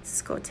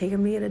 Just go take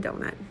him to get a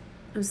donut.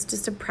 It was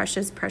just a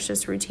precious,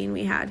 precious routine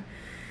we had.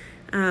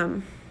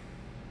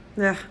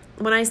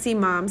 When I see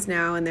moms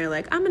now and they're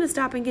like, I'm going to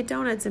stop and get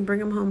donuts and bring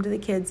them home to the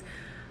kids,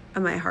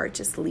 my heart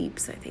just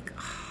leaps. I think,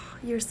 oh,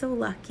 you're so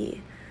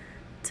lucky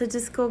to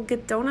just go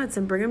get donuts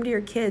and bring them to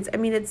your kids. I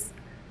mean,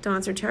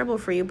 donuts are terrible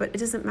for you, but it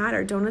doesn't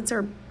matter. Donuts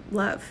are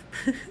love.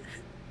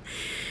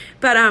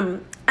 But,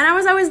 and I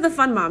was always the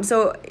fun mom.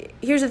 So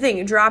here's the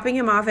thing, dropping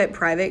him off at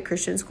private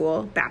Christian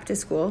school,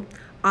 Baptist school,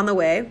 on the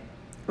way,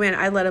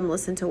 I let him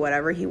listen to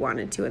whatever he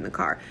wanted to in the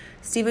car.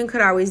 Steven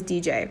could always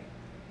DJ.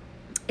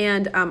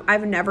 And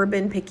I've never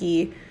been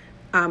picky.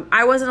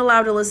 I wasn't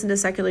allowed to listen to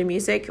secular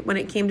music. When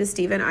it came to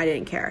Steven, I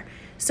didn't care.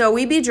 So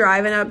we'd be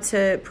driving up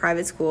to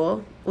private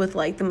school with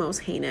the most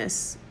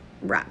heinous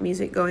rap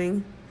music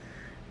going.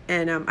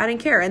 And I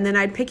didn't care. And then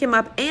I'd pick him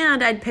up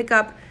and I'd pick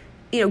up,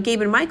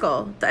 Gabe and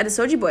Michael, the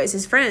Adesoji boys,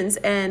 his friends,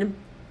 and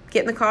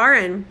get in the car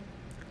and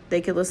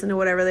they could listen to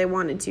whatever they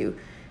wanted to.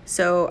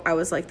 So I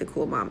was the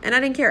cool mom. And I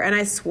didn't care. And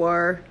I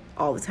swore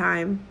all the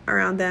time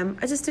around them.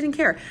 I just didn't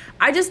care.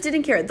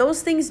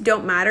 Those things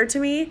don't matter to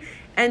me.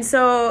 And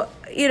so,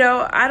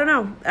 I don't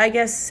know. I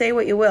guess say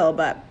what you will,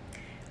 but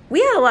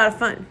we had a lot of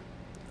fun.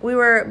 We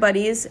were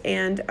buddies,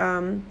 and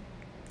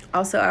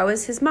also I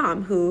was his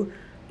mom who,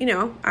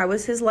 I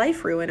was his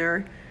life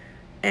ruiner.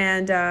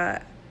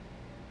 And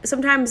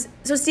sometimes,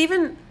 so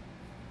Steven,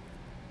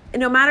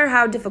 no matter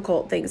how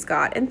difficult things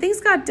got, and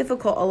things got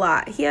difficult a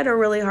lot. He had a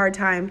really hard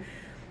time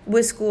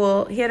with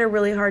school. He had a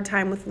really hard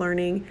time with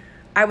learning.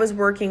 I was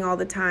working all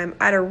the time.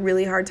 I had a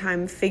really hard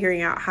time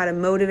figuring out how to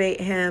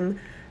motivate him,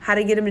 how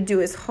to get him to do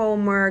his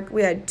homework.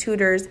 We had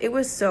tutors. It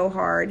was so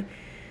hard.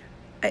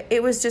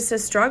 It was just a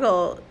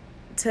struggle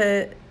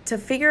to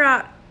figure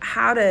out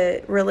how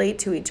to relate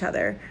to each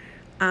other.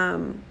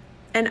 And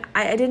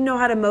I didn't know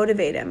how to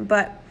motivate him,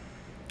 but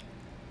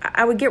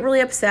I would get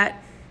really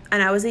upset,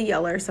 and I was a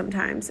yeller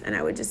sometimes, and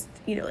I would just,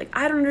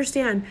 I don't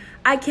understand.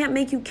 I can't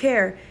make you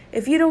care.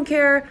 If you don't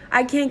care,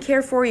 I can't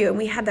care for you. And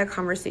we had that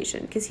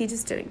conversation because he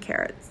just didn't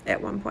care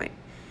at one point.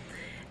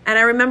 And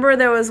I remember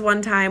there was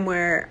one time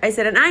where I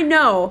said, and I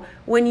know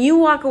when you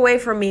walk away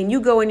from me and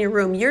you go in your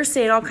room, you're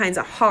saying all kinds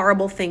of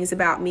horrible things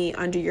about me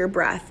under your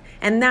breath,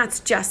 and that's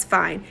just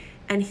fine.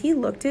 And he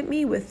looked at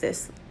me with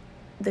this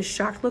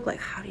shocked look,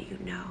 how do you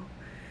know?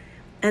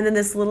 And then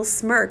this little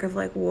smirk of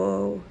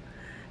whoa.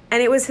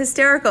 And it was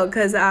hysterical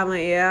because I'm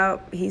yeah,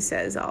 he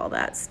says all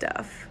that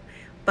stuff.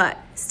 But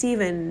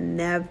Steven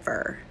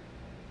never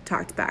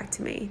talked back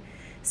to me.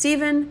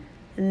 Steven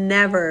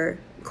never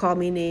called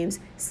me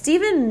names.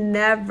 Steven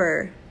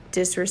never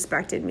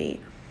disrespected me.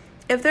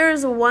 If there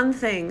is one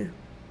thing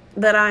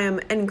that I am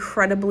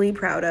incredibly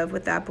proud of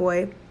with that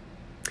boy,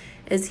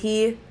 is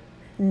he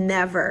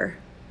never,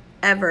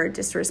 ever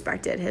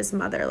disrespected his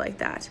mother like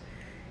that.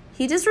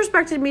 He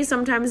disrespected me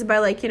sometimes by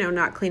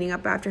not cleaning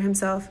up after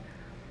himself.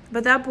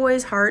 But that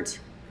boy's heart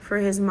for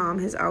his mom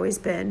has always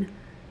been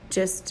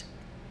just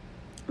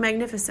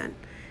magnificent.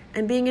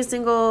 And being a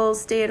single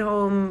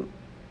stay-at-home,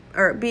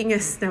 or being a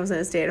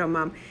stay-at-home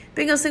mom,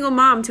 being a single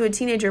mom to a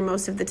teenager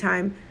most of the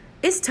time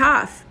is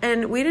tough.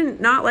 And we didn't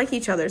not like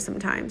each other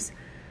sometimes.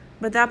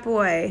 But that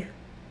boy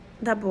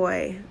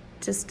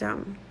just,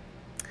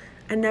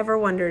 I never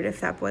wondered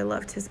if that boy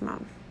loved his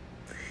mom.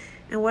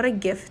 And what a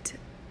gift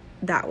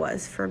that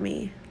was for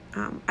me.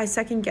 I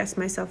second guess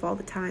myself all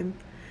the time.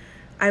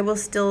 I will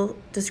still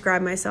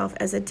describe myself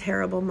as a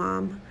terrible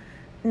mom.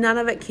 None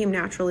of it came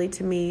naturally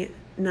to me.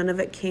 None of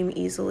it came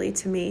easily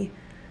to me.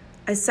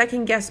 I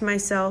second guessed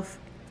myself.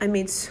 I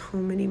made so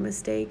many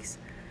mistakes.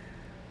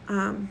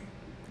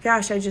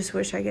 Gosh, I just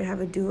wish I could have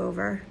a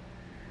do-over.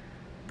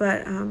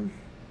 But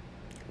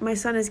my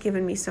son has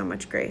given me so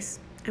much grace,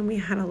 and we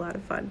had a lot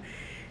of fun.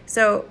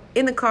 So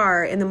in the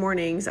car in the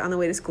mornings on the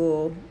way to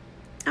school,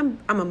 I'm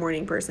a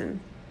morning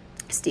person.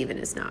 Steven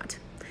is not.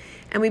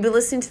 And we'd be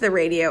listening to the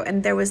radio,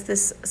 and there was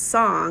this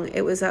song.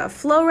 It was a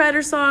Flo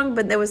Rida song,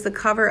 but there was the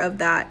cover of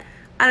that.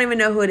 I don't even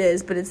know who it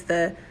is, but it's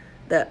the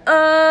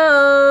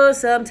oh,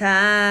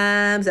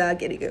 sometimes I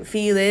get a good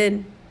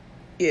feeling.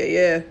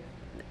 Yeah.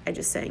 I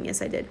just sang,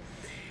 yes, I did.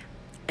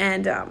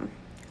 And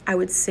I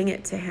would sing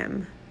it to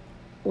him,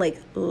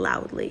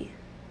 loudly.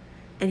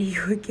 And he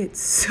would get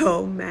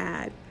so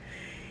mad.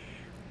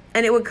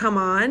 And it would come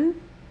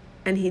on,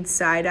 and he'd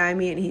side-eye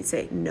me, and he'd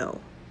say, no.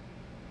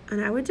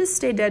 And I would just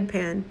stay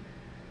deadpan.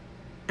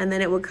 And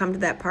then it would come to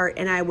that part,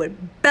 and I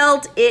would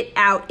belt it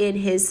out in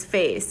his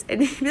face.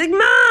 And he'd be like,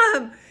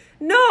 Mom,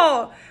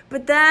 no.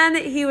 But then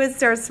he would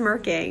start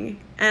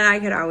smirking, and I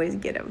could always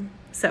get him.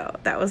 So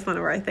that was one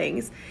of our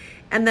things.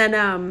 And then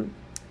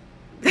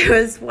there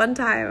was one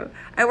time,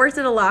 I worked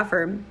at a law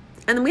firm,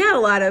 and then we had a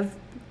lot of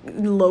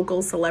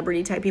local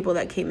celebrity-type people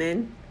that came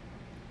in.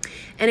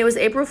 And it was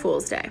April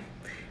Fool's Day.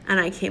 And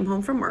I came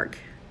home from work,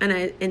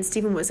 and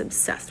Steven was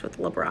obsessed with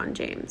LeBron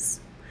James.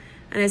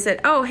 And I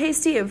said, oh, hey,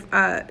 Steve,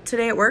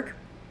 today at work,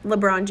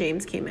 LeBron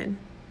James came in.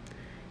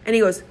 And he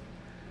goes,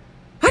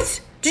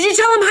 what? Did you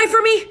tell him hi for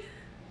me?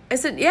 I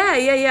said,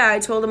 yeah. I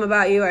told him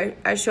about you.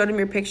 I showed him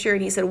your picture,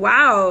 and he said,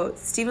 wow,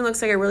 Steven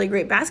looks like a really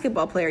great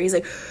basketball player. He's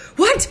like,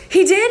 what?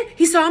 He did?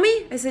 He saw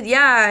me? I said,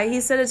 yeah. He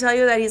said to tell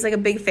you that he's a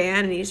big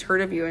fan, and he's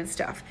heard of you and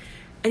stuff.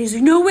 And he's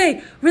like, no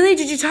way. Really?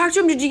 Did you talk to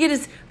him? Did you get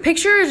his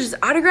picture or his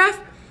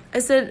autograph? I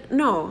said,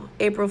 no,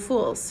 April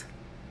Fools.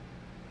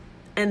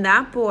 And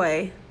that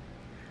boy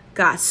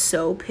got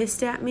so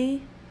pissed at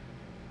me.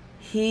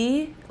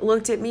 He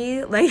looked at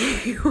me like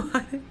he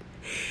wanted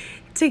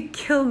to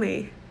kill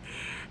me.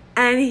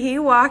 And he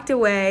walked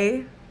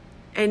away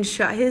and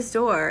shut his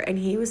door, and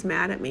he was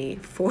mad at me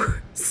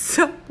for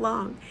so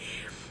long.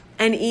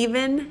 And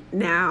even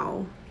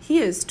now, he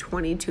is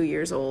 22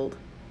 years old.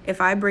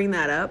 If I bring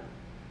that up,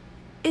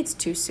 it's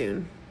too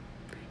soon.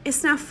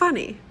 It's not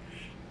funny.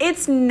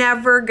 It's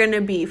never going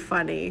to be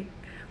funny.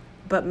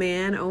 But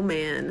man, oh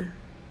man,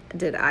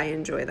 did I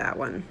enjoy that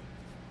one.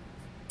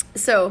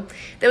 So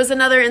there was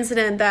another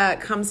incident that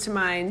comes to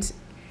mind.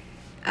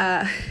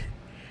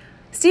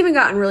 Steven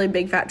got in really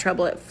big fat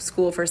trouble at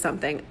school for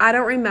something. I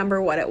don't remember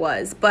what it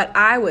was, but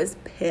I was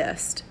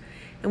pissed.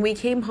 And we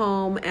came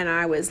home, and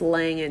I was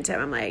laying into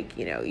him. I'm like,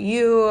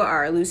 you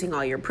are losing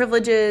all your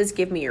privileges.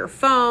 Give me your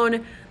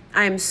phone.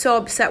 I'm so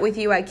upset with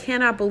you. I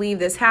cannot believe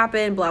this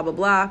happened, blah, blah,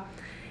 blah.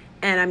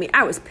 And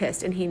I was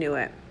pissed, and he knew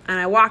it. And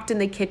I walked in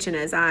the kitchen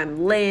as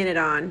I'm laying it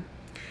on.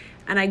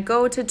 And I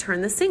go to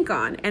turn the sink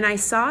on, and I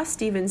saw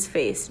Steven's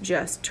face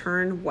just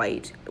turn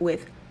white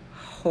with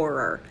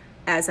horror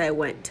as I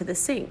went to the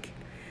sink.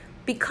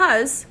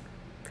 Because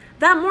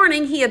that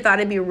morning he had thought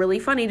it'd be really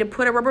funny to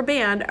put a rubber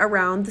band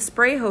around the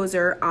spray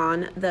hoser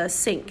on the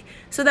sink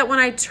so that when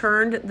I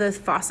turned the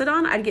faucet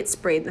on, I'd get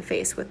sprayed in the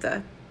face with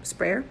the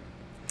sprayer.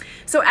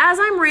 So as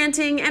I'm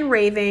ranting and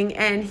raving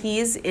and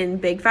he's in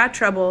big fat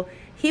trouble,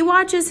 he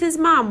watches his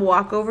mom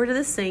walk over to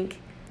the sink,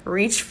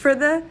 reach for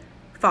the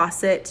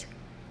faucet,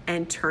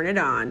 and turn it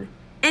on,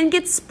 and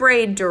get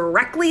sprayed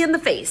directly in the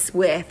face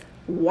with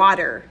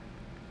water.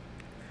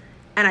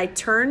 And I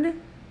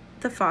turned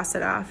the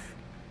faucet off,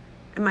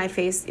 and my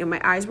face, my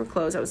eyes were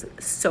closed. I was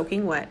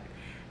soaking wet.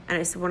 And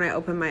I said, when I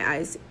opened my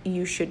eyes,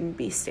 you shouldn't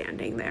be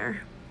standing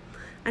there.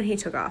 And he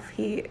took off.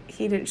 He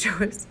didn't show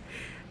his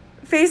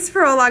face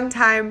for a long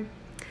time.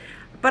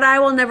 But I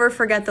will never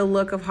forget the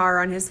look of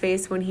horror on his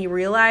face when he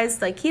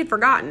realized, he had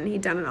forgotten.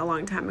 He'd done it a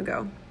long time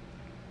ago.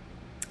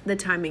 The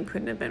timing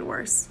couldn't have been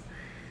worse.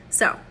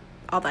 So,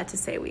 all that to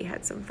say, we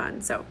had some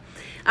fun. So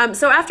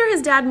after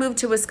his dad moved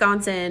to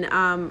Wisconsin,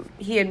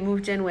 he had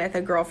moved in with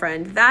a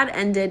girlfriend. That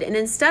ended, and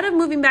instead of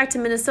moving back to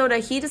Minnesota,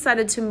 he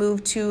decided to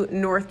move to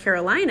North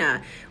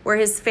Carolina, where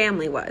his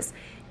family was.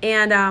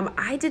 And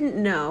I didn't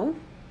know.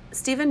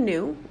 Stephen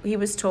knew. He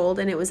was told,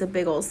 and it was a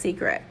big old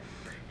secret.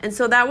 And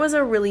so that was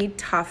a really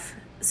tough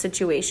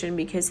situation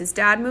because his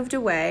dad moved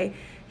away.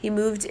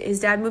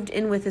 His dad moved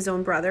in with his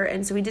own brother,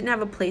 and so he didn't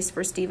have a place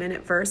for Stephen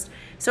at first.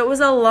 So it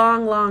was a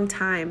long, long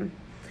time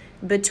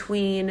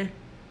between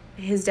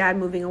his dad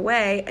moving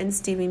away and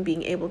Stephen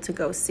being able to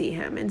go see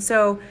him. And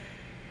so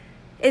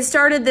it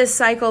started this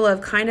cycle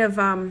of kind of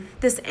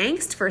this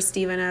angst for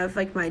Stephen of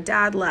like, my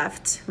dad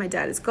left, my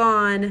dad is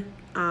gone,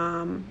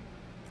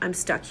 I'm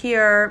stuck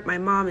here, my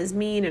mom is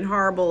mean and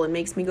horrible and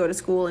makes me go to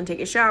school and take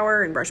a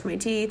shower and brush my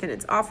teeth, and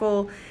it's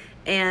awful,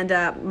 and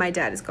my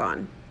dad is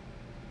gone.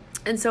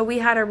 And so we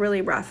had a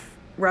really rough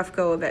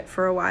go of it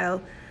for a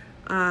while.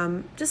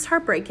 Just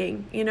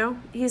heartbreaking,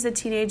 He's a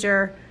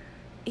teenager.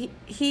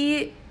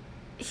 He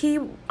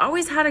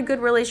always had a good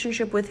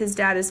relationship with his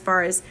dad as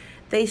far as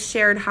they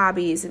shared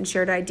hobbies and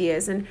shared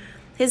ideas. And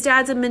his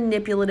dad's a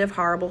manipulative,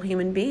 horrible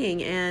human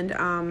being.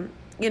 And,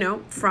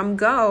 from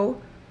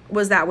go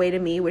was that way to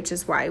me, which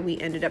is why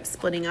we ended up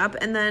splitting up,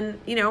 and then,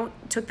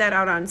 took that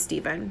out on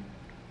Stephen.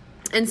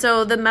 And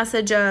so the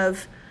message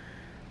of,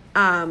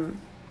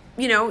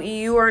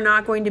 you are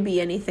not going to be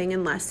anything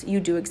unless you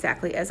do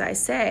exactly as I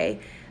say.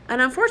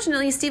 And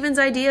unfortunately, Stephen's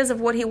ideas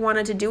of what he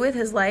wanted to do with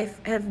his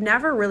life have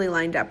never really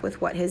lined up with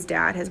what his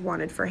dad has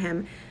wanted for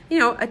him.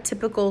 A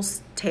typical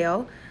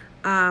tale.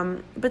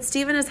 But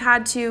Stephen has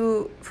had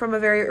to, from a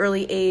very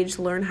early age,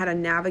 learn how to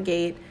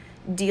navigate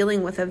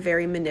dealing with a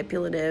very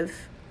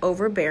manipulative,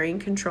 overbearing,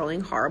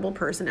 controlling, horrible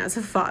person as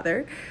a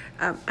father.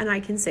 And I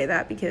can say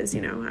that because,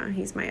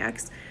 he's my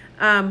ex.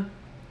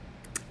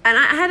 And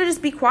I had to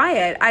just be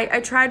quiet.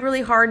 I tried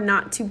really hard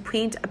not to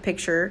paint a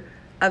picture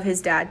of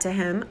his dad to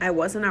him. I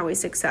wasn't always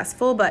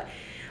successful, but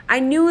I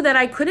knew that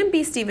I couldn't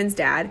be Stephen's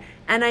dad,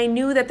 and I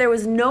knew that there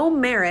was no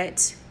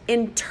merit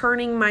in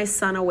turning my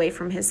son away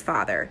from his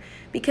father,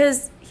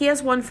 because he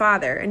has one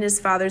father, and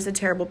his father's a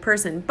terrible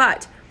person.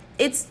 But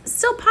it's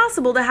still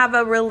possible to have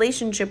a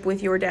relationship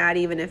with your dad,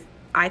 even if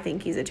I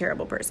think he's a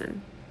terrible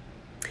person.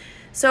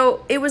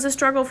 So it was a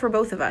struggle for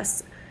both of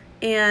us.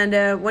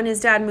 And when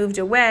his dad moved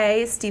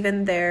away,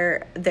 Stephen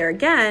there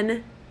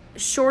again,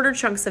 shorter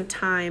chunks of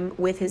time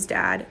with his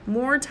dad,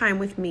 more time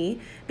with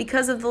me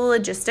because of the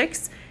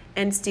logistics.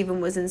 And Stephen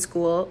was in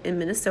school in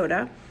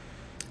Minnesota.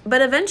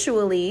 But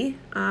eventually,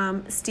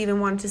 Stephen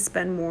wanted to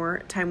spend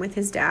more time with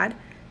his dad.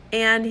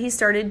 And he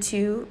started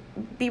to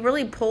be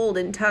really pulled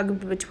and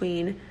tugged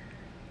between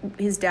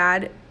his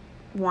dad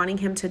wanting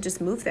him to just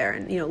move there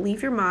and,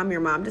 leave your mom.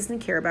 Your mom doesn't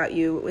care about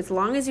you. As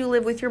long as you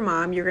live with your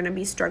mom, you're going to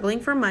be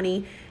struggling for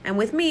money. And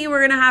with me, we're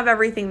going to have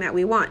everything that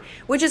we want,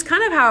 which is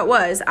kind of how it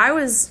was. I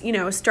was,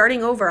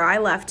 starting over. I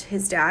left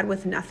his dad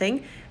with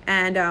nothing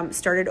and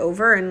started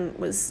over and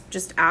was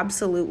just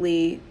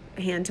absolutely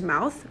hand to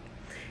mouth.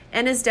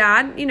 And his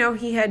dad,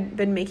 he had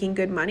been making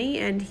good money,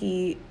 and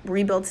he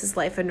rebuilt his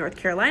life in North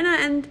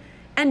Carolina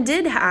and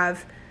did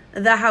have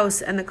the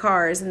house and the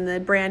cars and the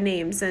brand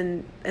names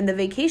and the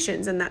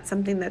vacations. And that's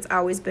something that's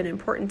always been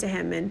important to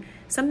him and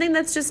something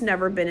that's just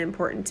never been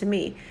important to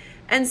me.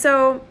 And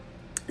so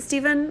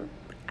Stephen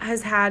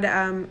has had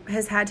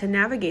to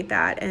navigate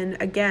that.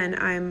 And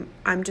again,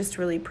 I'm just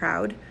really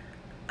proud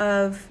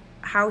of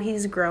how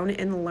he's grown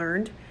and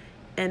learned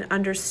and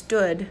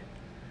understood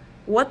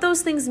what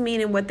those things mean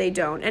and what they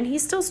don't. And he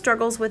still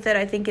struggles with it.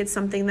 I think it's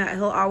something that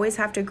he'll always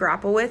have to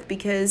grapple with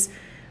because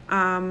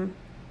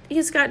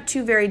he's got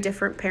two very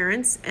different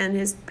parents, and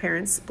his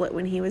parents split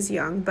when he was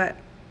young. But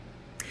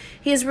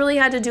he has really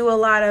had to do a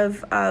lot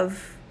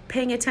of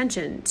paying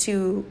attention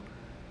to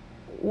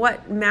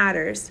what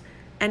matters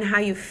and how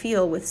you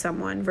feel with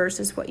someone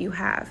versus what you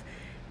have.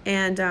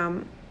 And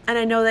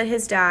I know that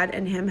his dad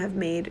and him have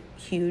made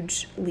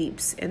huge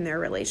leaps in their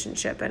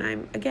relationship. And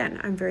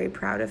I'm very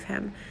proud of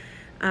him.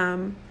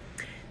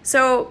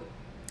 So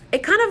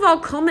it kind of all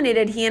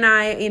culminated, he and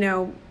I,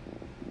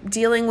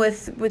 dealing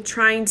with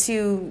trying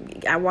to,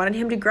 I wanted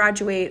him to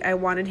graduate. I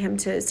wanted him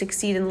to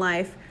succeed in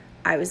life.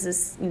 I was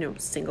this,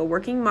 single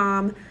working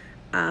mom,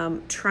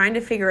 trying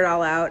to figure it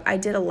all out. I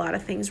did a lot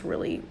of things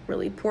really,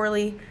 really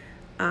poorly.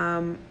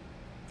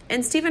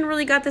 And Stephen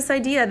really got this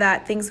idea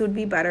that things would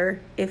be better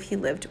if he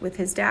lived with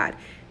his dad.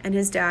 And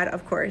his dad,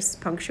 of course,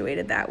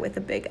 punctuated that with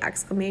a big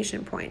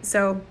exclamation point.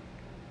 So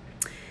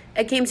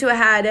it came to a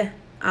head.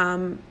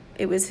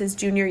 It was his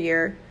junior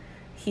year.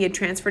 He had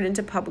transferred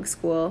into public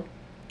school.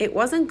 It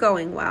wasn't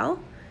going well.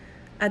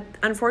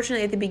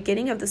 Unfortunately, at the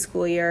beginning of the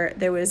school year,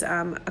 there was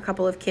a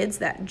couple of kids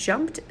that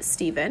jumped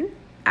Stephen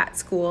at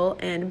school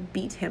and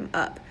beat him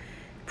up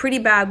pretty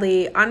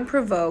badly,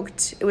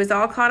 unprovoked. It was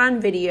all caught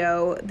on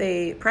video.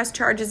 They pressed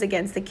charges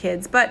against the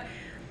kids, but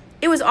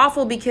it was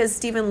awful because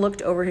Stephen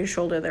looked over his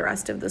shoulder the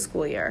rest of the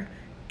school year,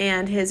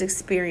 and his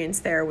experience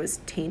there was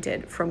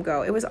tainted from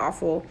go. It was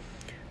awful.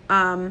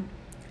 And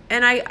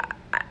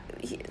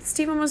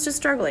Stephen was just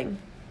struggling.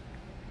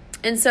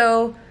 And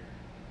so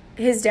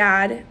his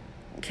dad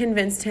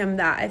convinced him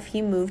that if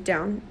he moved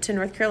down to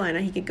North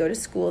Carolina, he could go to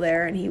school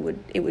there and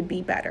it would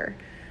be better.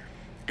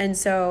 And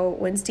so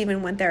when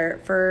Stephen went there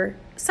for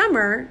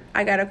summer,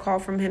 I got a call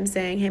from him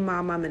saying, "Hey,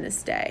 Mom, I'm going to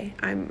stay.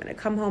 I'm going to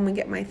come home and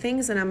get my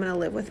things, and I'm going to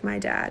live with my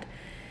dad."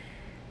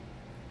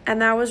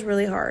 And that was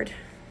really hard.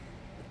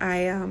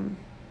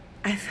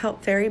 I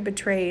felt very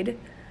betrayed.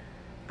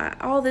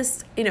 All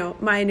this,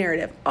 my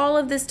narrative, all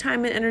of this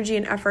time and energy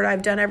and effort,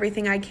 I've done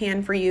everything I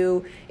can for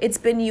you. It's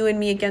been you and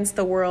me against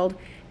the world.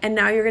 And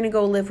now you're going to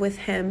go live with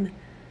him,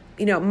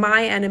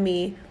 my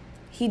enemy.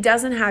 He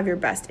doesn't have your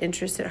best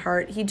interest at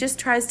heart. He just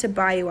tries to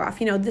buy you off.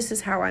 This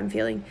is how I'm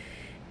feeling.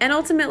 And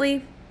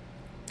ultimately,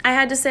 I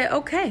had to say,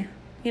 okay,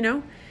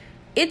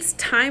 it's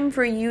time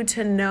for you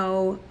to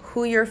know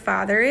who your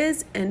father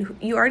is, and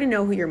you already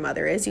know who your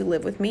mother is. You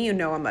live with me.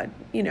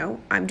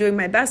 I'm doing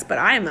my best, but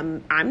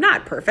I'm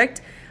not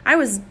perfect. I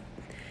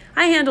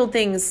handled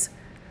things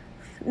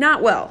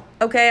not well.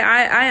 Okay.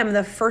 I am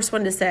the first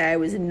one to say I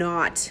was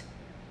not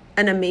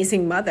an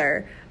amazing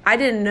mother. I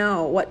didn't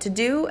know what to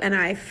do, and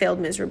I failed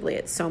miserably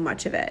at so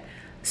much of it.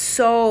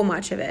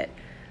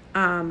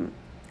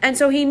 And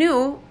so he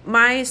knew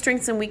my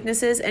strengths and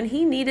weaknesses, and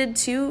he needed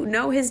to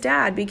know his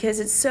dad, because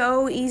it's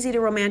so easy to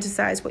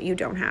romanticize what you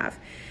don't have.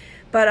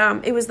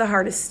 But it was the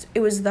hardest.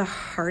 It was the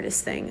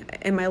hardest thing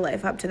in my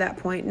life up to that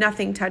point.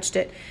 Nothing touched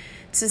it.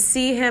 To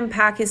see him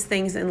pack his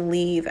things and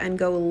leave and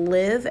go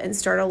live and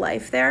start a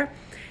life there.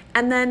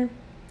 And then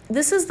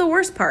this is the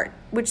worst part,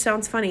 which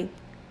sounds funny.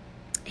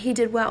 He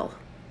did well.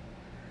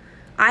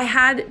 I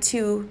had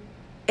to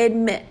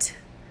admit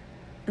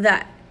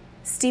that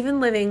Stephen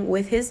living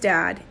with his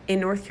dad in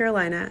North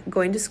Carolina,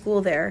 going to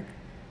school there,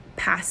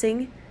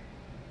 passing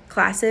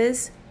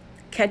classes,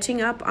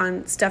 catching up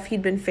on stuff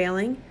he'd been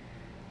failing,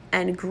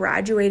 and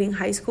graduating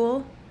high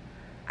school,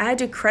 I had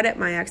to credit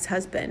my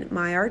ex-husband,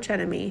 my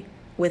archenemy,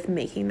 with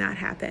making that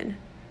happen.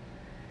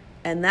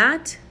 And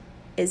that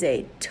is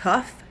a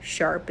tough,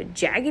 sharp,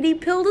 jaggedy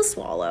pill to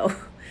swallow.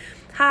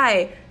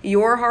 Hi,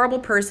 you're a horrible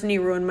person,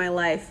 you ruined my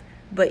life,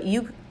 but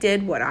you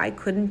did what I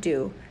couldn't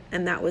do,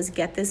 and that was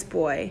get this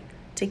boy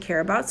to care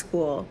about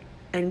school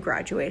and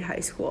graduate high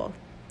school.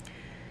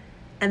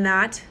 And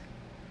that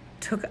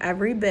took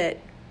every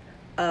bit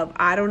of,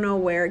 I don't know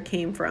where it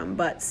came from,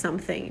 but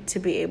something to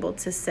be able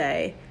to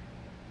say,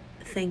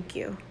 thank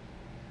you.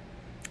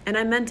 And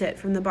I meant it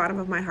from the bottom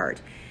of my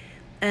heart.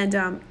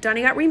 And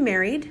Donnie got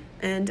remarried,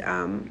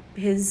 and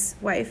his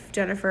wife,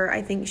 Jennifer,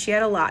 I think she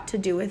had a lot to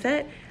do with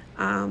it.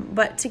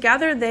 But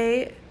together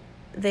they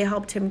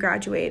helped him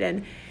graduate,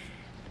 and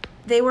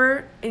they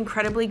were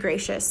incredibly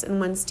gracious. And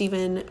when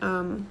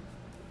Stephen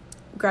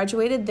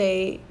graduated,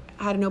 they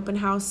had an open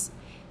house.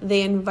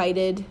 They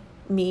invited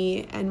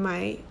me and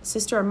my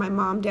sister and my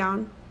mom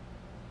down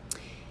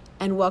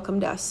and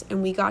welcomed us.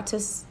 And we got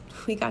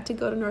to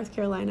go to North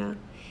Carolina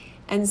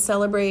and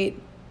celebrate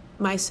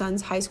my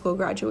son's high school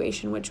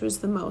graduation, which was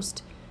the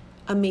most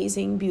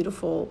amazing,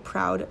 beautiful,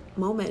 proud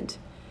moment.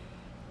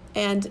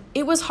 And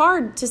it was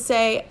hard to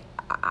say,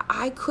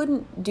 I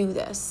couldn't do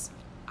this.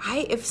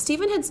 If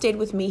Stephen had stayed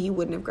with me, he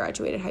wouldn't have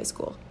graduated high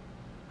school,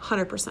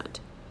 100%.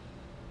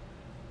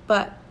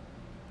 But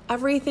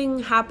everything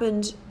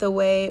happened the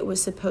way it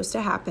was supposed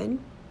to happen.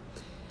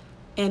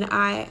 And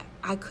I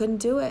couldn't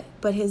do it,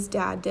 but his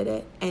dad did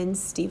it, and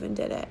Stephen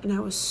did it. And I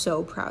was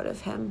so proud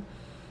of him.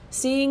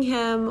 Seeing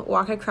him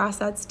walk across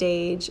that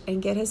stage and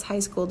get his high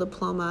school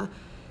diploma,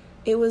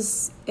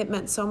 it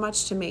meant so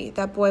much to me.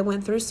 That boy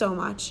went through so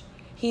much.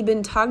 He'd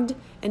been tugged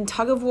and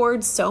tug of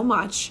warred so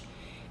much.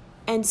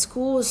 And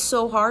school was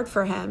so hard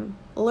for him.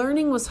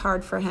 Learning was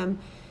hard for him.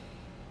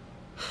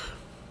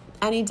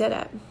 And he did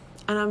it.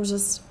 And I'm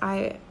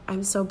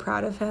so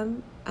proud of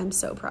him. I'm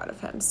so proud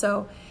of him.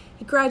 So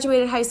he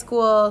graduated high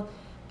school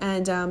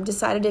and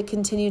decided to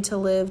continue to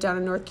live down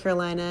in North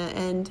Carolina.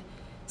 And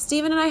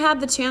Stephen and I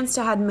had the chance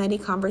to have many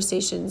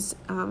conversations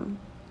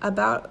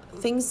about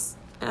things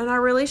in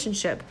our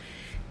relationship.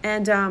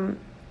 And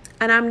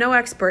I'm no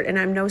expert and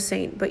I'm no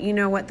saint, but you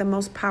know what? The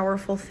most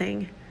powerful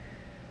thing,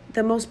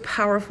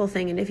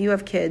 and if you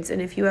have kids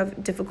and if you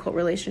have difficult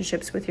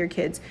relationships with your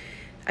kids,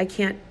 I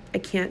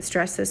can't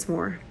stress this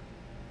more.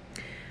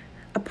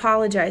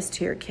 Apologize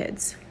to your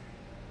kids.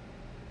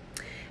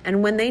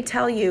 And when they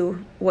tell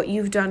you what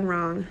you've done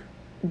wrong,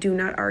 do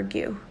not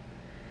argue.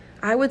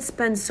 I would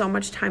spend so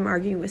much time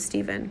arguing with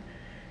Stephen.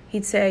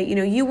 He'd say,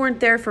 you weren't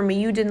there for me.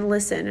 You didn't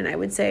listen. And I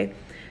would say,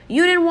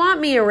 you didn't want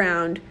me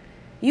around.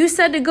 You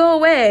said to go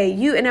away.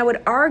 And I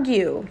would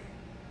argue.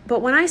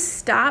 But when I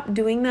stopped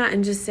doing that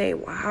and just say,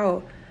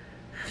 wow,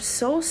 I'm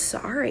so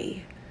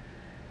sorry.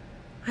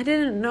 I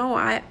didn't know.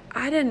 I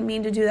didn't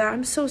mean to do that.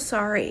 I'm so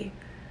sorry.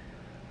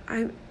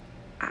 I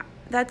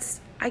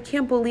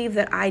can't believe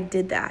that I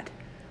did that.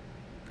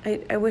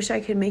 I wish I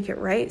could make it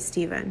right,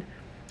 Stephen.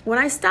 When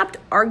I stopped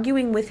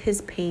arguing with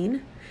his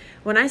pain,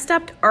 when I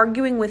stopped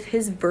arguing with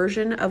his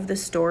version of the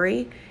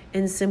story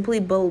and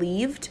simply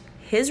believed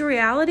his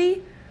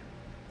reality,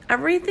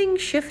 everything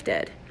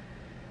shifted.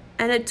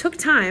 And it took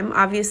time,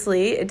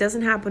 obviously. It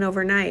doesn't happen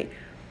overnight.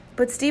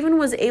 But Stephen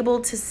was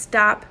able to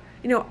stop,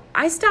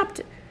 I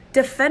stopped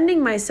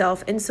defending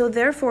myself, and so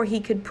therefore he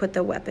could put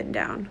the weapon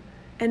down,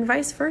 and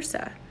vice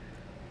versa.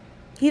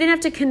 He didn't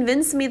have to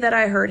convince me that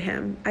I hurt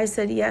him. I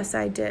said, yes,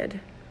 I did.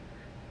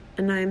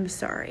 And I'm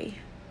sorry.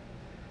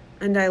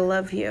 And I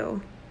love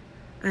you.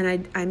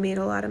 And I made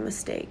a lot of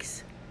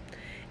mistakes.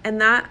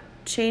 And that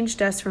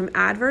changed us from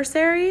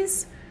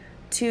adversaries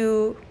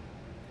to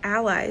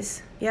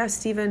allies. Yeah,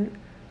 Stephen,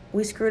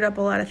 we screwed up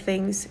a lot of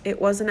things.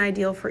 It wasn't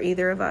ideal for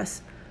either of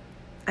us.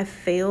 I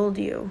failed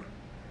you.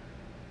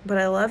 But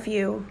I love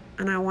you,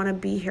 and I want to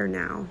be here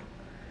now.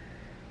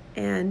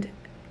 And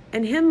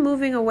him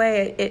moving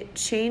away, it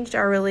changed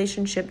our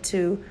relationship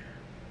to,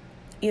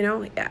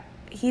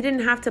 he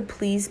didn't have to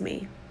please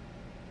me.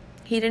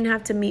 He didn't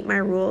have to meet my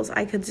rules.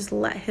 I could just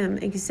let him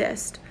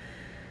exist.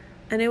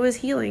 And it was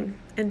healing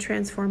and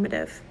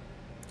transformative.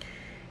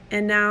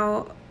 And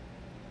now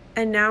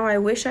I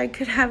wish I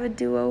could have a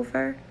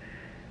do-over,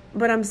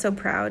 but I'm so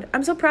proud.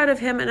 I'm so proud of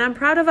him, and I'm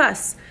proud of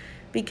us,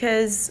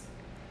 because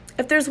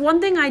if there's one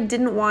thing I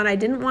didn't want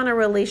a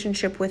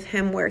relationship with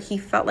him where he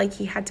felt like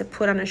he had to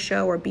put on a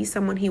show or be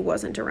someone he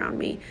wasn't around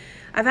me.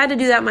 I've had to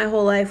do that my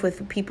whole life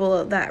with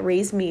people that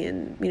raised me,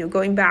 and,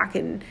 going back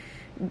and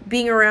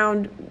being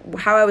around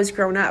how I was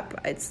grown up.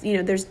 It's,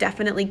 there's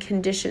definitely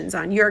conditions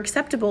on you're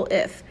acceptable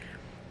if,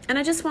 and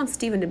I just want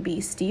Stephen to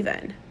be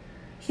Stephen.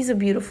 He's a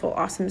beautiful,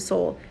 awesome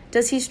soul.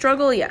 Does he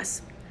struggle?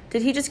 Yes.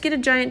 Did he just get a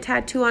giant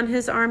tattoo on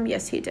his arm?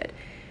 Yes, he did.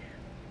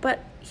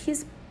 But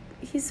he's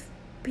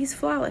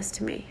flawless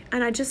to me,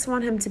 and I just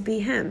want him to be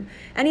him.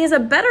 And he has a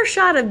better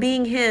shot of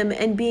being him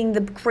and being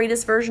the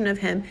greatest version of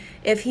him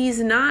if he's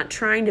not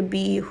trying to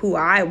be who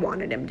I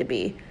wanted him to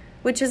be,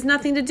 which has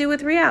nothing to do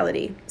with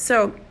reality.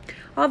 So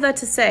all that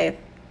to say,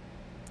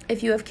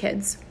 if you have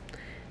kids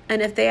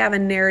and if they have a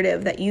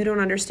narrative that you don't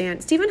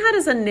understand, Stephen had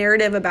a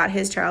narrative about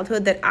his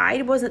childhood that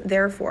I wasn't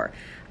there for.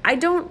 I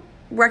don't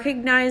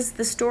recognize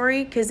the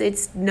story because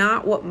it's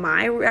not what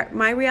my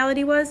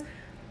reality was,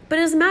 but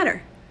it doesn't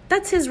matter.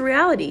 That's his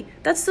reality.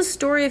 That's the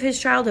story of his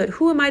childhood.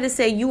 Who am I to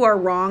say you are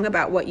wrong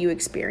about what you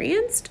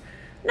experienced?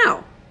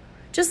 No.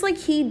 Just like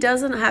he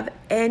doesn't have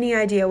any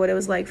idea what it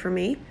was like for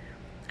me,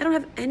 I don't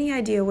have any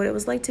idea what it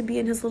was like to be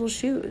in his little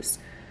shoes.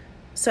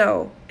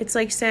 So it's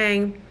like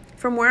saying,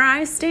 from where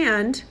I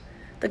stand,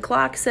 the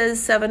clock says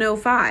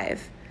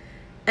 7:05,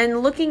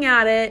 and looking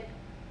at it,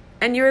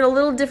 and you're at a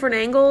little different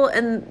angle,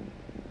 and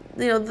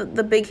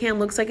the big hand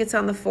looks like it's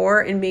on the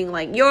 4, and being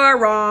like, you're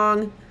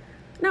wrong.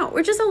 No,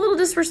 we're just a little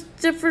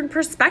different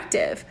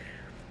perspective.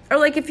 Or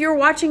like if you're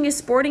watching a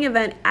sporting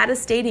event at a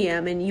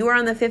stadium and you are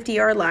on the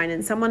 50-yard line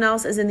and someone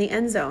else is in the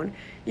end zone,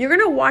 you're going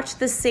to watch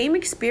the same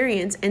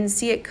experience and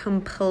see it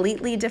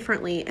completely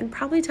differently and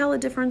probably tell a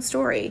different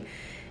story.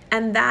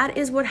 And that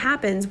is what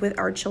happens with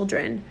our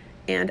children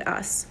and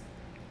us.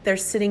 They're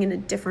sitting in a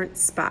different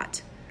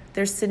spot.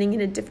 They're sitting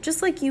in a different,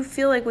 just like you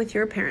feel like with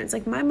your parents.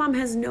 Like my mom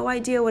has no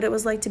idea what it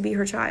was like to be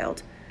her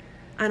child.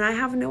 And I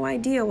have no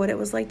idea what it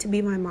was like to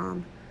be my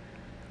mom.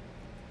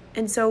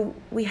 And so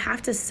we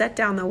have to set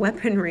down the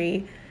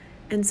weaponry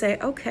and say,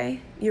 okay,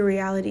 your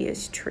reality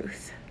is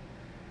truth.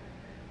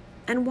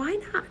 And why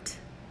not?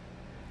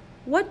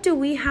 What do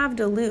we have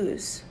to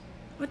lose?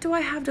 What do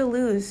I have to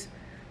lose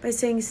by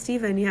saying,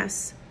 Stephen,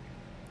 yes,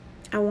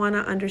 I want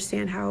to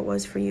understand how it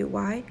was for you.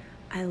 Why?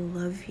 I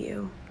love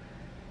you.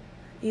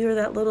 You're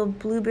that little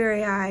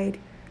blueberry-eyed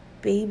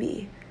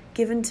baby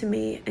given to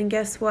me. And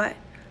guess what?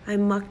 I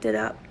mucked it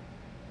up.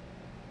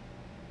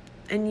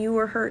 And you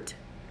were hurt.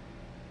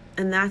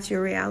 And that's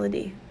your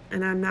reality,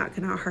 and I'm not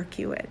going to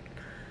argue it.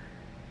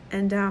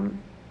 And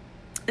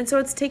so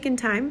it's taken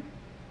time,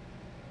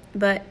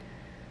 but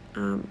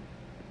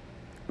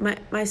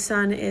my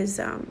son is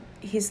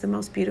he's the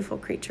most beautiful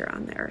creature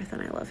on the earth,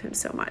 and I love him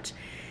so much.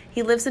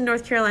 He lives in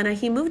North Carolina.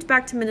 He moved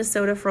back to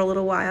Minnesota for a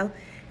little while,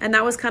 and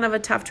that was kind of a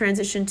tough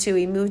transition too.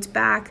 He moved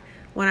back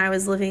when I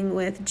was living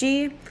with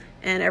G,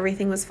 and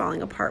everything was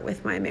falling apart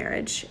with my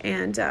marriage,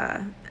 and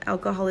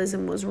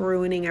alcoholism was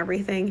ruining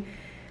everything.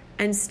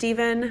 And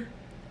Stephen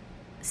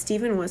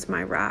was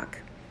my rock.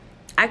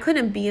 I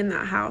couldn't be in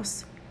that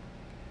house.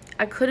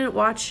 I couldn't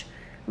watch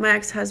my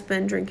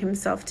ex-husband drink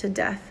himself to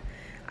death.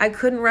 I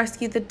couldn't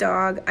rescue the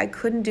dog. I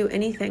couldn't do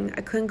anything.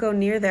 I couldn't go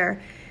near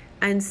there.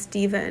 And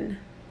Stephen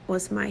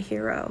was my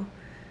hero.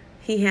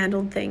 He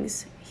handled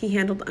things. He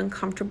handled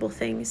uncomfortable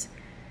things.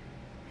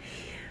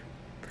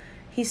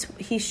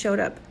 He showed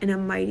up in a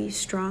mighty,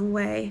 strong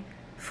way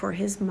for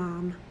his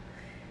mom.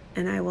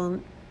 And I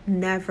will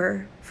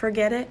never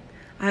forget it.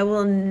 I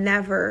will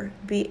never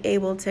be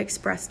able to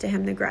express to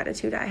him the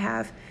gratitude I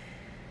have.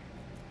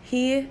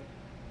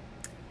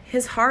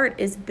 His heart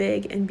is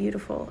big and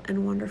beautiful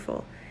and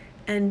wonderful.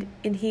 And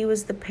he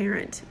was the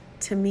parent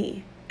to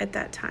me at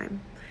that time.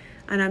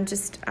 And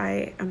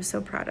I'm so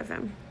proud of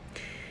him.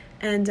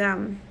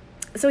 And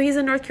so he's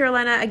in North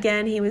Carolina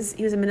again. He was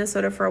in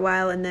Minnesota for a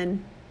while, and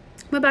then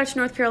went back to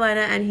North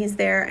Carolina, and he's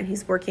there and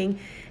he's working.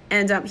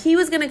 And he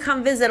was going to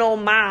come visit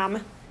old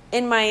mom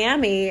in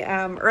Miami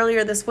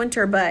earlier this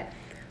winter, but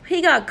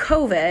he got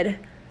COVID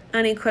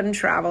and he couldn't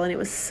travel, and it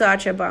was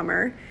such a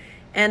bummer.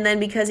 And then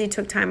because he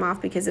took time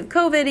off because of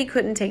COVID, he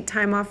couldn't take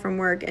time off from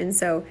work. And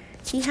so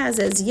he has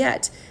as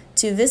yet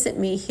to visit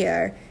me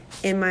here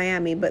in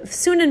Miami. But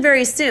soon and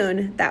very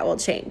soon, that will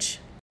change.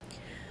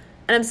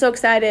 And I'm so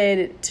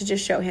excited to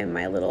just show him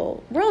my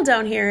little world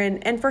down here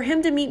and for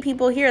him to meet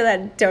people here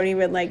that don't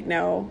even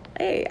know,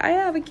 hey, I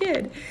have a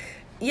kid.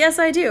 Yes,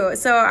 I do.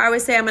 So I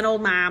always say I'm an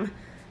old mom.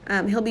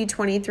 He'll be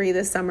 23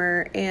 this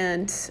summer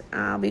and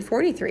I'll be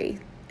 43.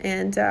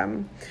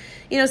 And,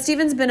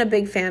 Steven's been a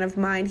big fan of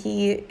mine.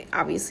 He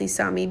obviously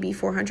saw me be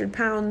 400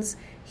 pounds.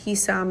 He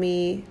saw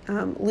me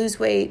lose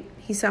weight.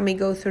 He saw me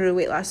go through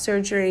weight loss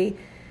surgery.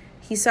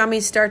 He saw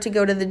me start to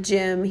go to the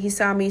gym. He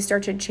saw me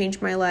start to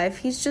change my life.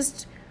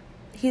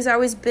 He's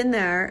always been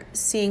there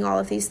seeing all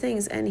of these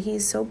things, and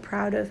he's so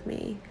proud of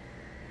me.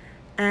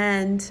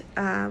 And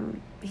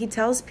he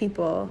tells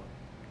people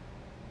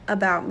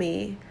about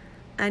me,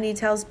 and he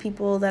tells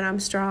people that I'm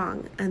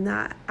strong and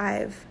that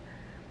I've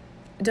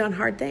done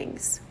hard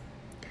things.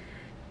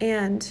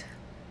 And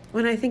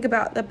when I think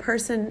about the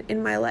person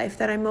in my life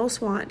that I most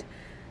want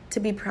to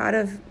be proud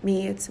of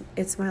me,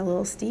 it's my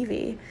little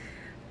Stevie,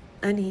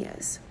 and he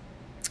is.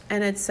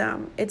 And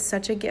it's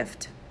such a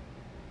gift.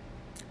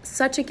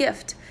 Such a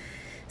gift.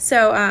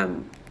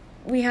 So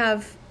we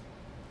have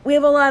a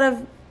lot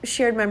of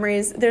shared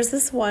memories. There's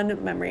this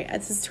one memory.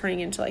 It's just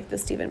turning into the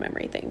Steven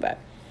memory thing, but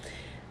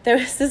there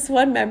was this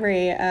one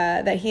memory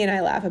that he and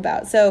I laugh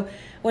about. So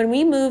when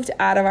we moved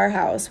out of our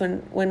house,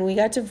 when we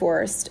got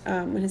divorced,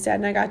 when his dad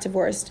and I got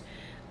divorced,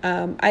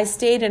 I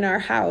stayed in our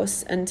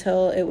house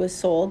until it was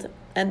sold,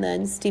 and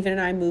then Steven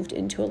and I moved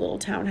into a little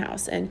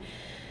townhouse. And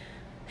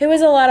it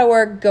was a lot of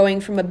work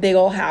going from a big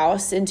old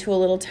house into a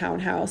little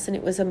townhouse, and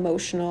it was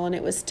emotional and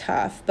it was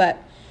tough,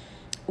 but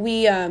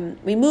we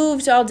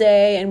moved all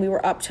day and we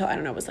were up till,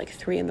 it was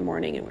 3 a.m.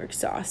 and we were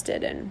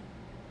exhausted. And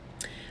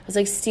I was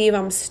like, Steve,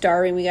 I'm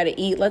starving. We got to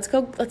eat. Let's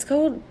go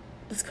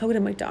to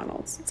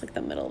McDonald's. It's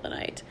the middle of the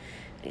night.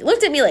 And he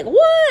looked at me like,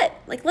 what?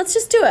 Let's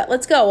just do it.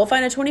 Let's go. We'll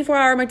find a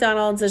 24-hour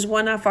McDonald's. There's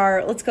one not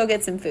far. Let's go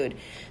get some food.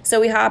 So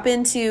we hop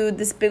into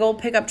this big old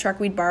pickup truck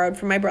we'd borrowed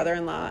from my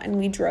brother-in-law, and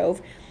we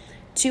drove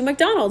to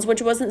McDonald's,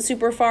 which wasn't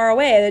super far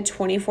away, the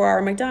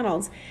 24-hour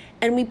McDonald's.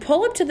 And we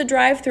pull up to the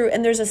drive-thru,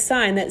 and there's a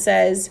sign that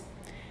says,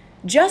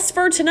 just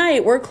for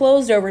tonight, we're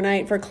closed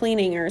overnight for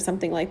cleaning or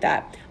something like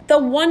that. The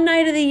one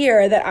night of the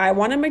year that I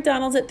wanted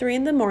McDonald's at 3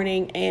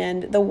 a.m,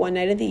 and the one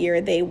night of the year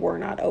they were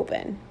not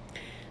open.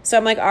 So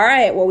I'm like, all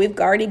right, well, we've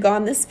already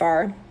gone this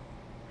far.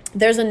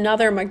 There's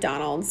another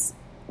McDonald's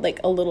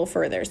a little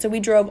further. So we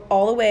drove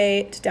all the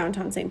way to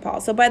downtown St. Paul.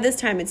 So by this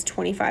time, it's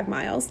 25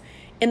 miles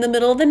in the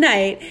middle of the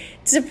night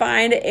to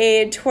find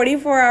a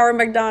 24-hour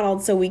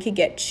McDonald's so we could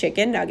get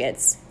chicken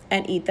nuggets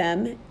and eat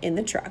them in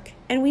the truck.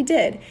 And we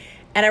did.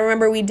 And I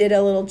remember we did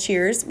a little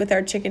cheers with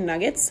our chicken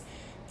nuggets,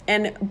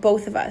 and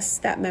both of us,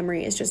 that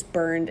memory is just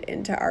burned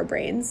into our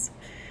brains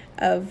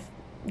of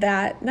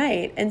that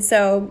night. And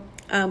so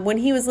when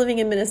he was living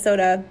in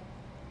Minnesota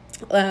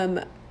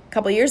a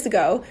couple years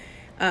ago,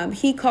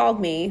 he called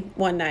me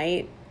one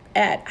night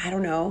at,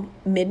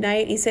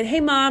 midnight. He said, hey,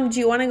 Mom, do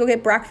you want to go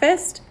get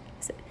breakfast?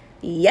 I said,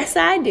 yes,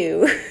 I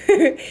do.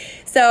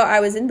 So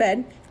I was in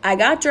bed. I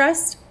got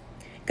dressed,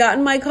 got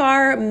in my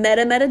car, met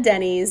him at a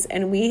Denny's,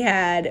 and we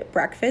had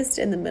breakfast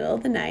in the middle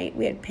of the night.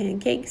 We had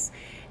pancakes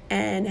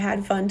and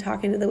had fun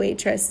talking to the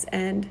waitress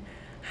and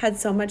had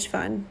so much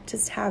fun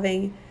just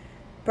having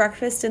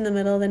breakfast in the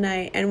middle of the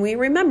night. And we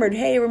remembered,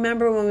 hey,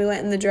 remember when we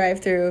went in the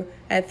drive-thru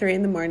at 3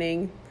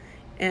 a.m.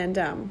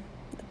 and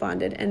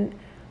bonded. And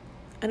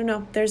I don't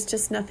know, there's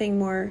just nothing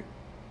more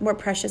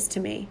precious to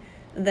me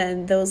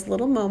than those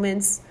little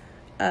moments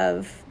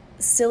of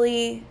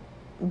silly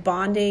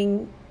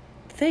bonding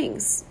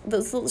things,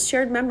 those little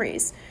shared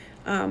memories.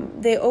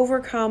 They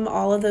overcome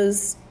all of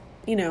those,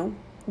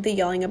 the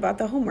yelling about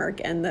the homework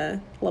and the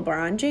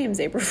LeBron James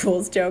April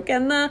Fool's joke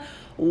and the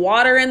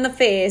water in the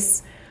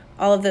face,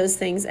 all of those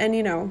things. And,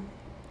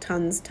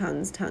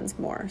 tons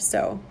more.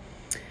 So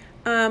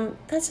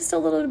that's just a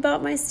little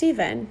about my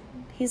Steven.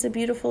 He's a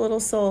beautiful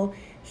little soul.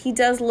 He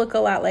does look a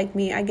lot like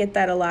me. I get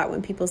that a lot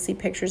when people see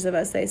pictures of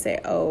us. They say,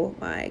 oh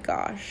my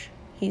gosh,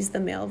 he's the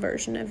male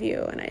version of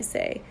you. And I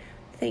say,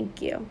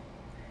 thank you.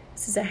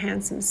 This is a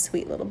handsome,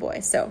 sweet little boy.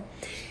 So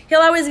he'll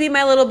always be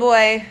my little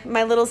boy,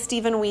 my little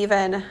Steven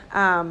Weaven.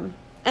 And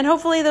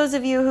hopefully those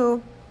of you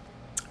who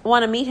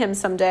want to meet him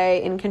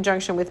someday in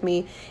conjunction with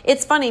me,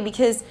 it's funny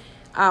because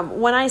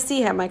when I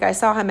see him, I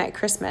saw him at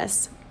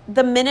Christmas,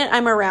 the minute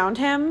I'm around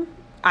him,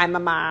 I'm a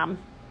mom.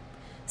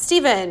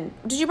 Steven,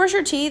 did you brush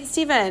your teeth?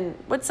 Steven,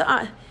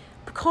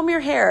 comb your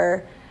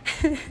hair.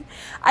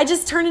 I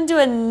just turn into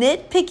a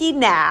nitpicky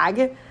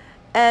nag,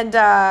 and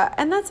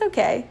that's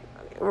okay.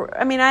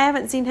 I mean, I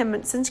haven't seen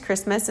him since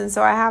Christmas, and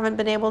so I haven't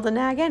been able to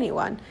nag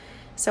anyone.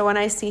 So when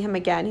I see him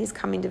again, he's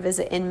coming to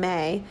visit in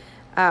May,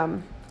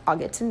 I'll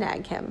get to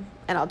nag him,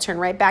 and I'll turn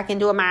right back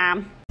into a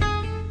mom.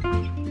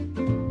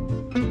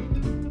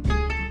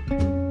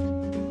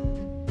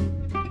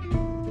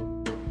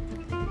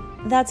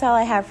 That's all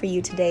I have for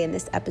you today in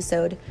this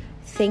episode.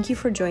 Thank you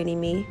for joining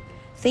me.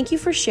 Thank you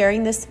for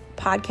sharing this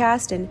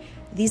podcast and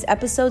these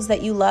episodes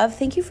that you love,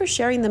 thank you for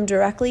sharing them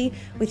directly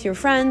with your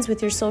friends,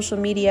 with your social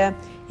media.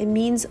 It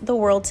means the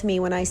world to me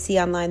when I see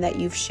online that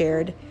you've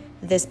shared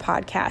this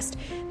podcast.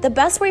 The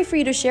best way for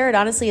you to share it,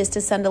 honestly, is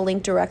to send a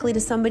link directly to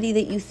somebody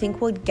that you think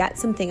will get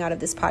something out of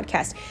this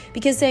podcast.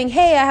 Because saying,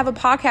 hey, I have a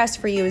podcast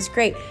for you is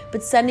great,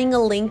 but sending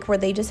a link where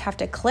they just have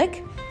to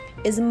click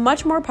is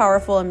much more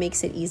powerful and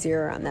makes it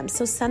easier on them.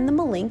 So send them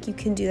a link. You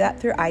can do that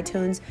through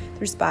iTunes,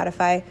 through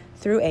Spotify,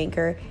 through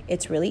Anchor.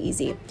 It's really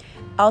easy.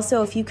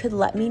 Also, if you could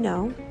let me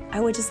know, I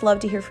would just love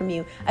to hear from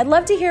you. I'd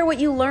love to hear what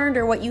you learned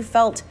or what you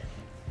felt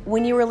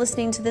when you were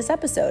listening to this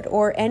episode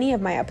or any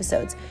of my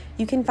episodes.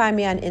 You can find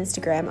me on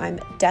Instagram. I'm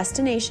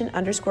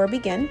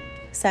destination_begin.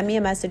 Send me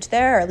a message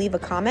there or leave a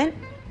comment.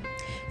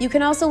 You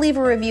can also leave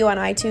a review on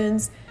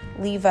iTunes.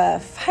 Leave a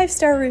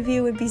 5-star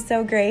review would be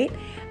so great.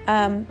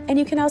 And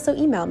you can also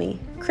email me,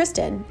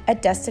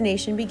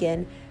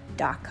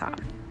 Kristen@destinationbegin.com.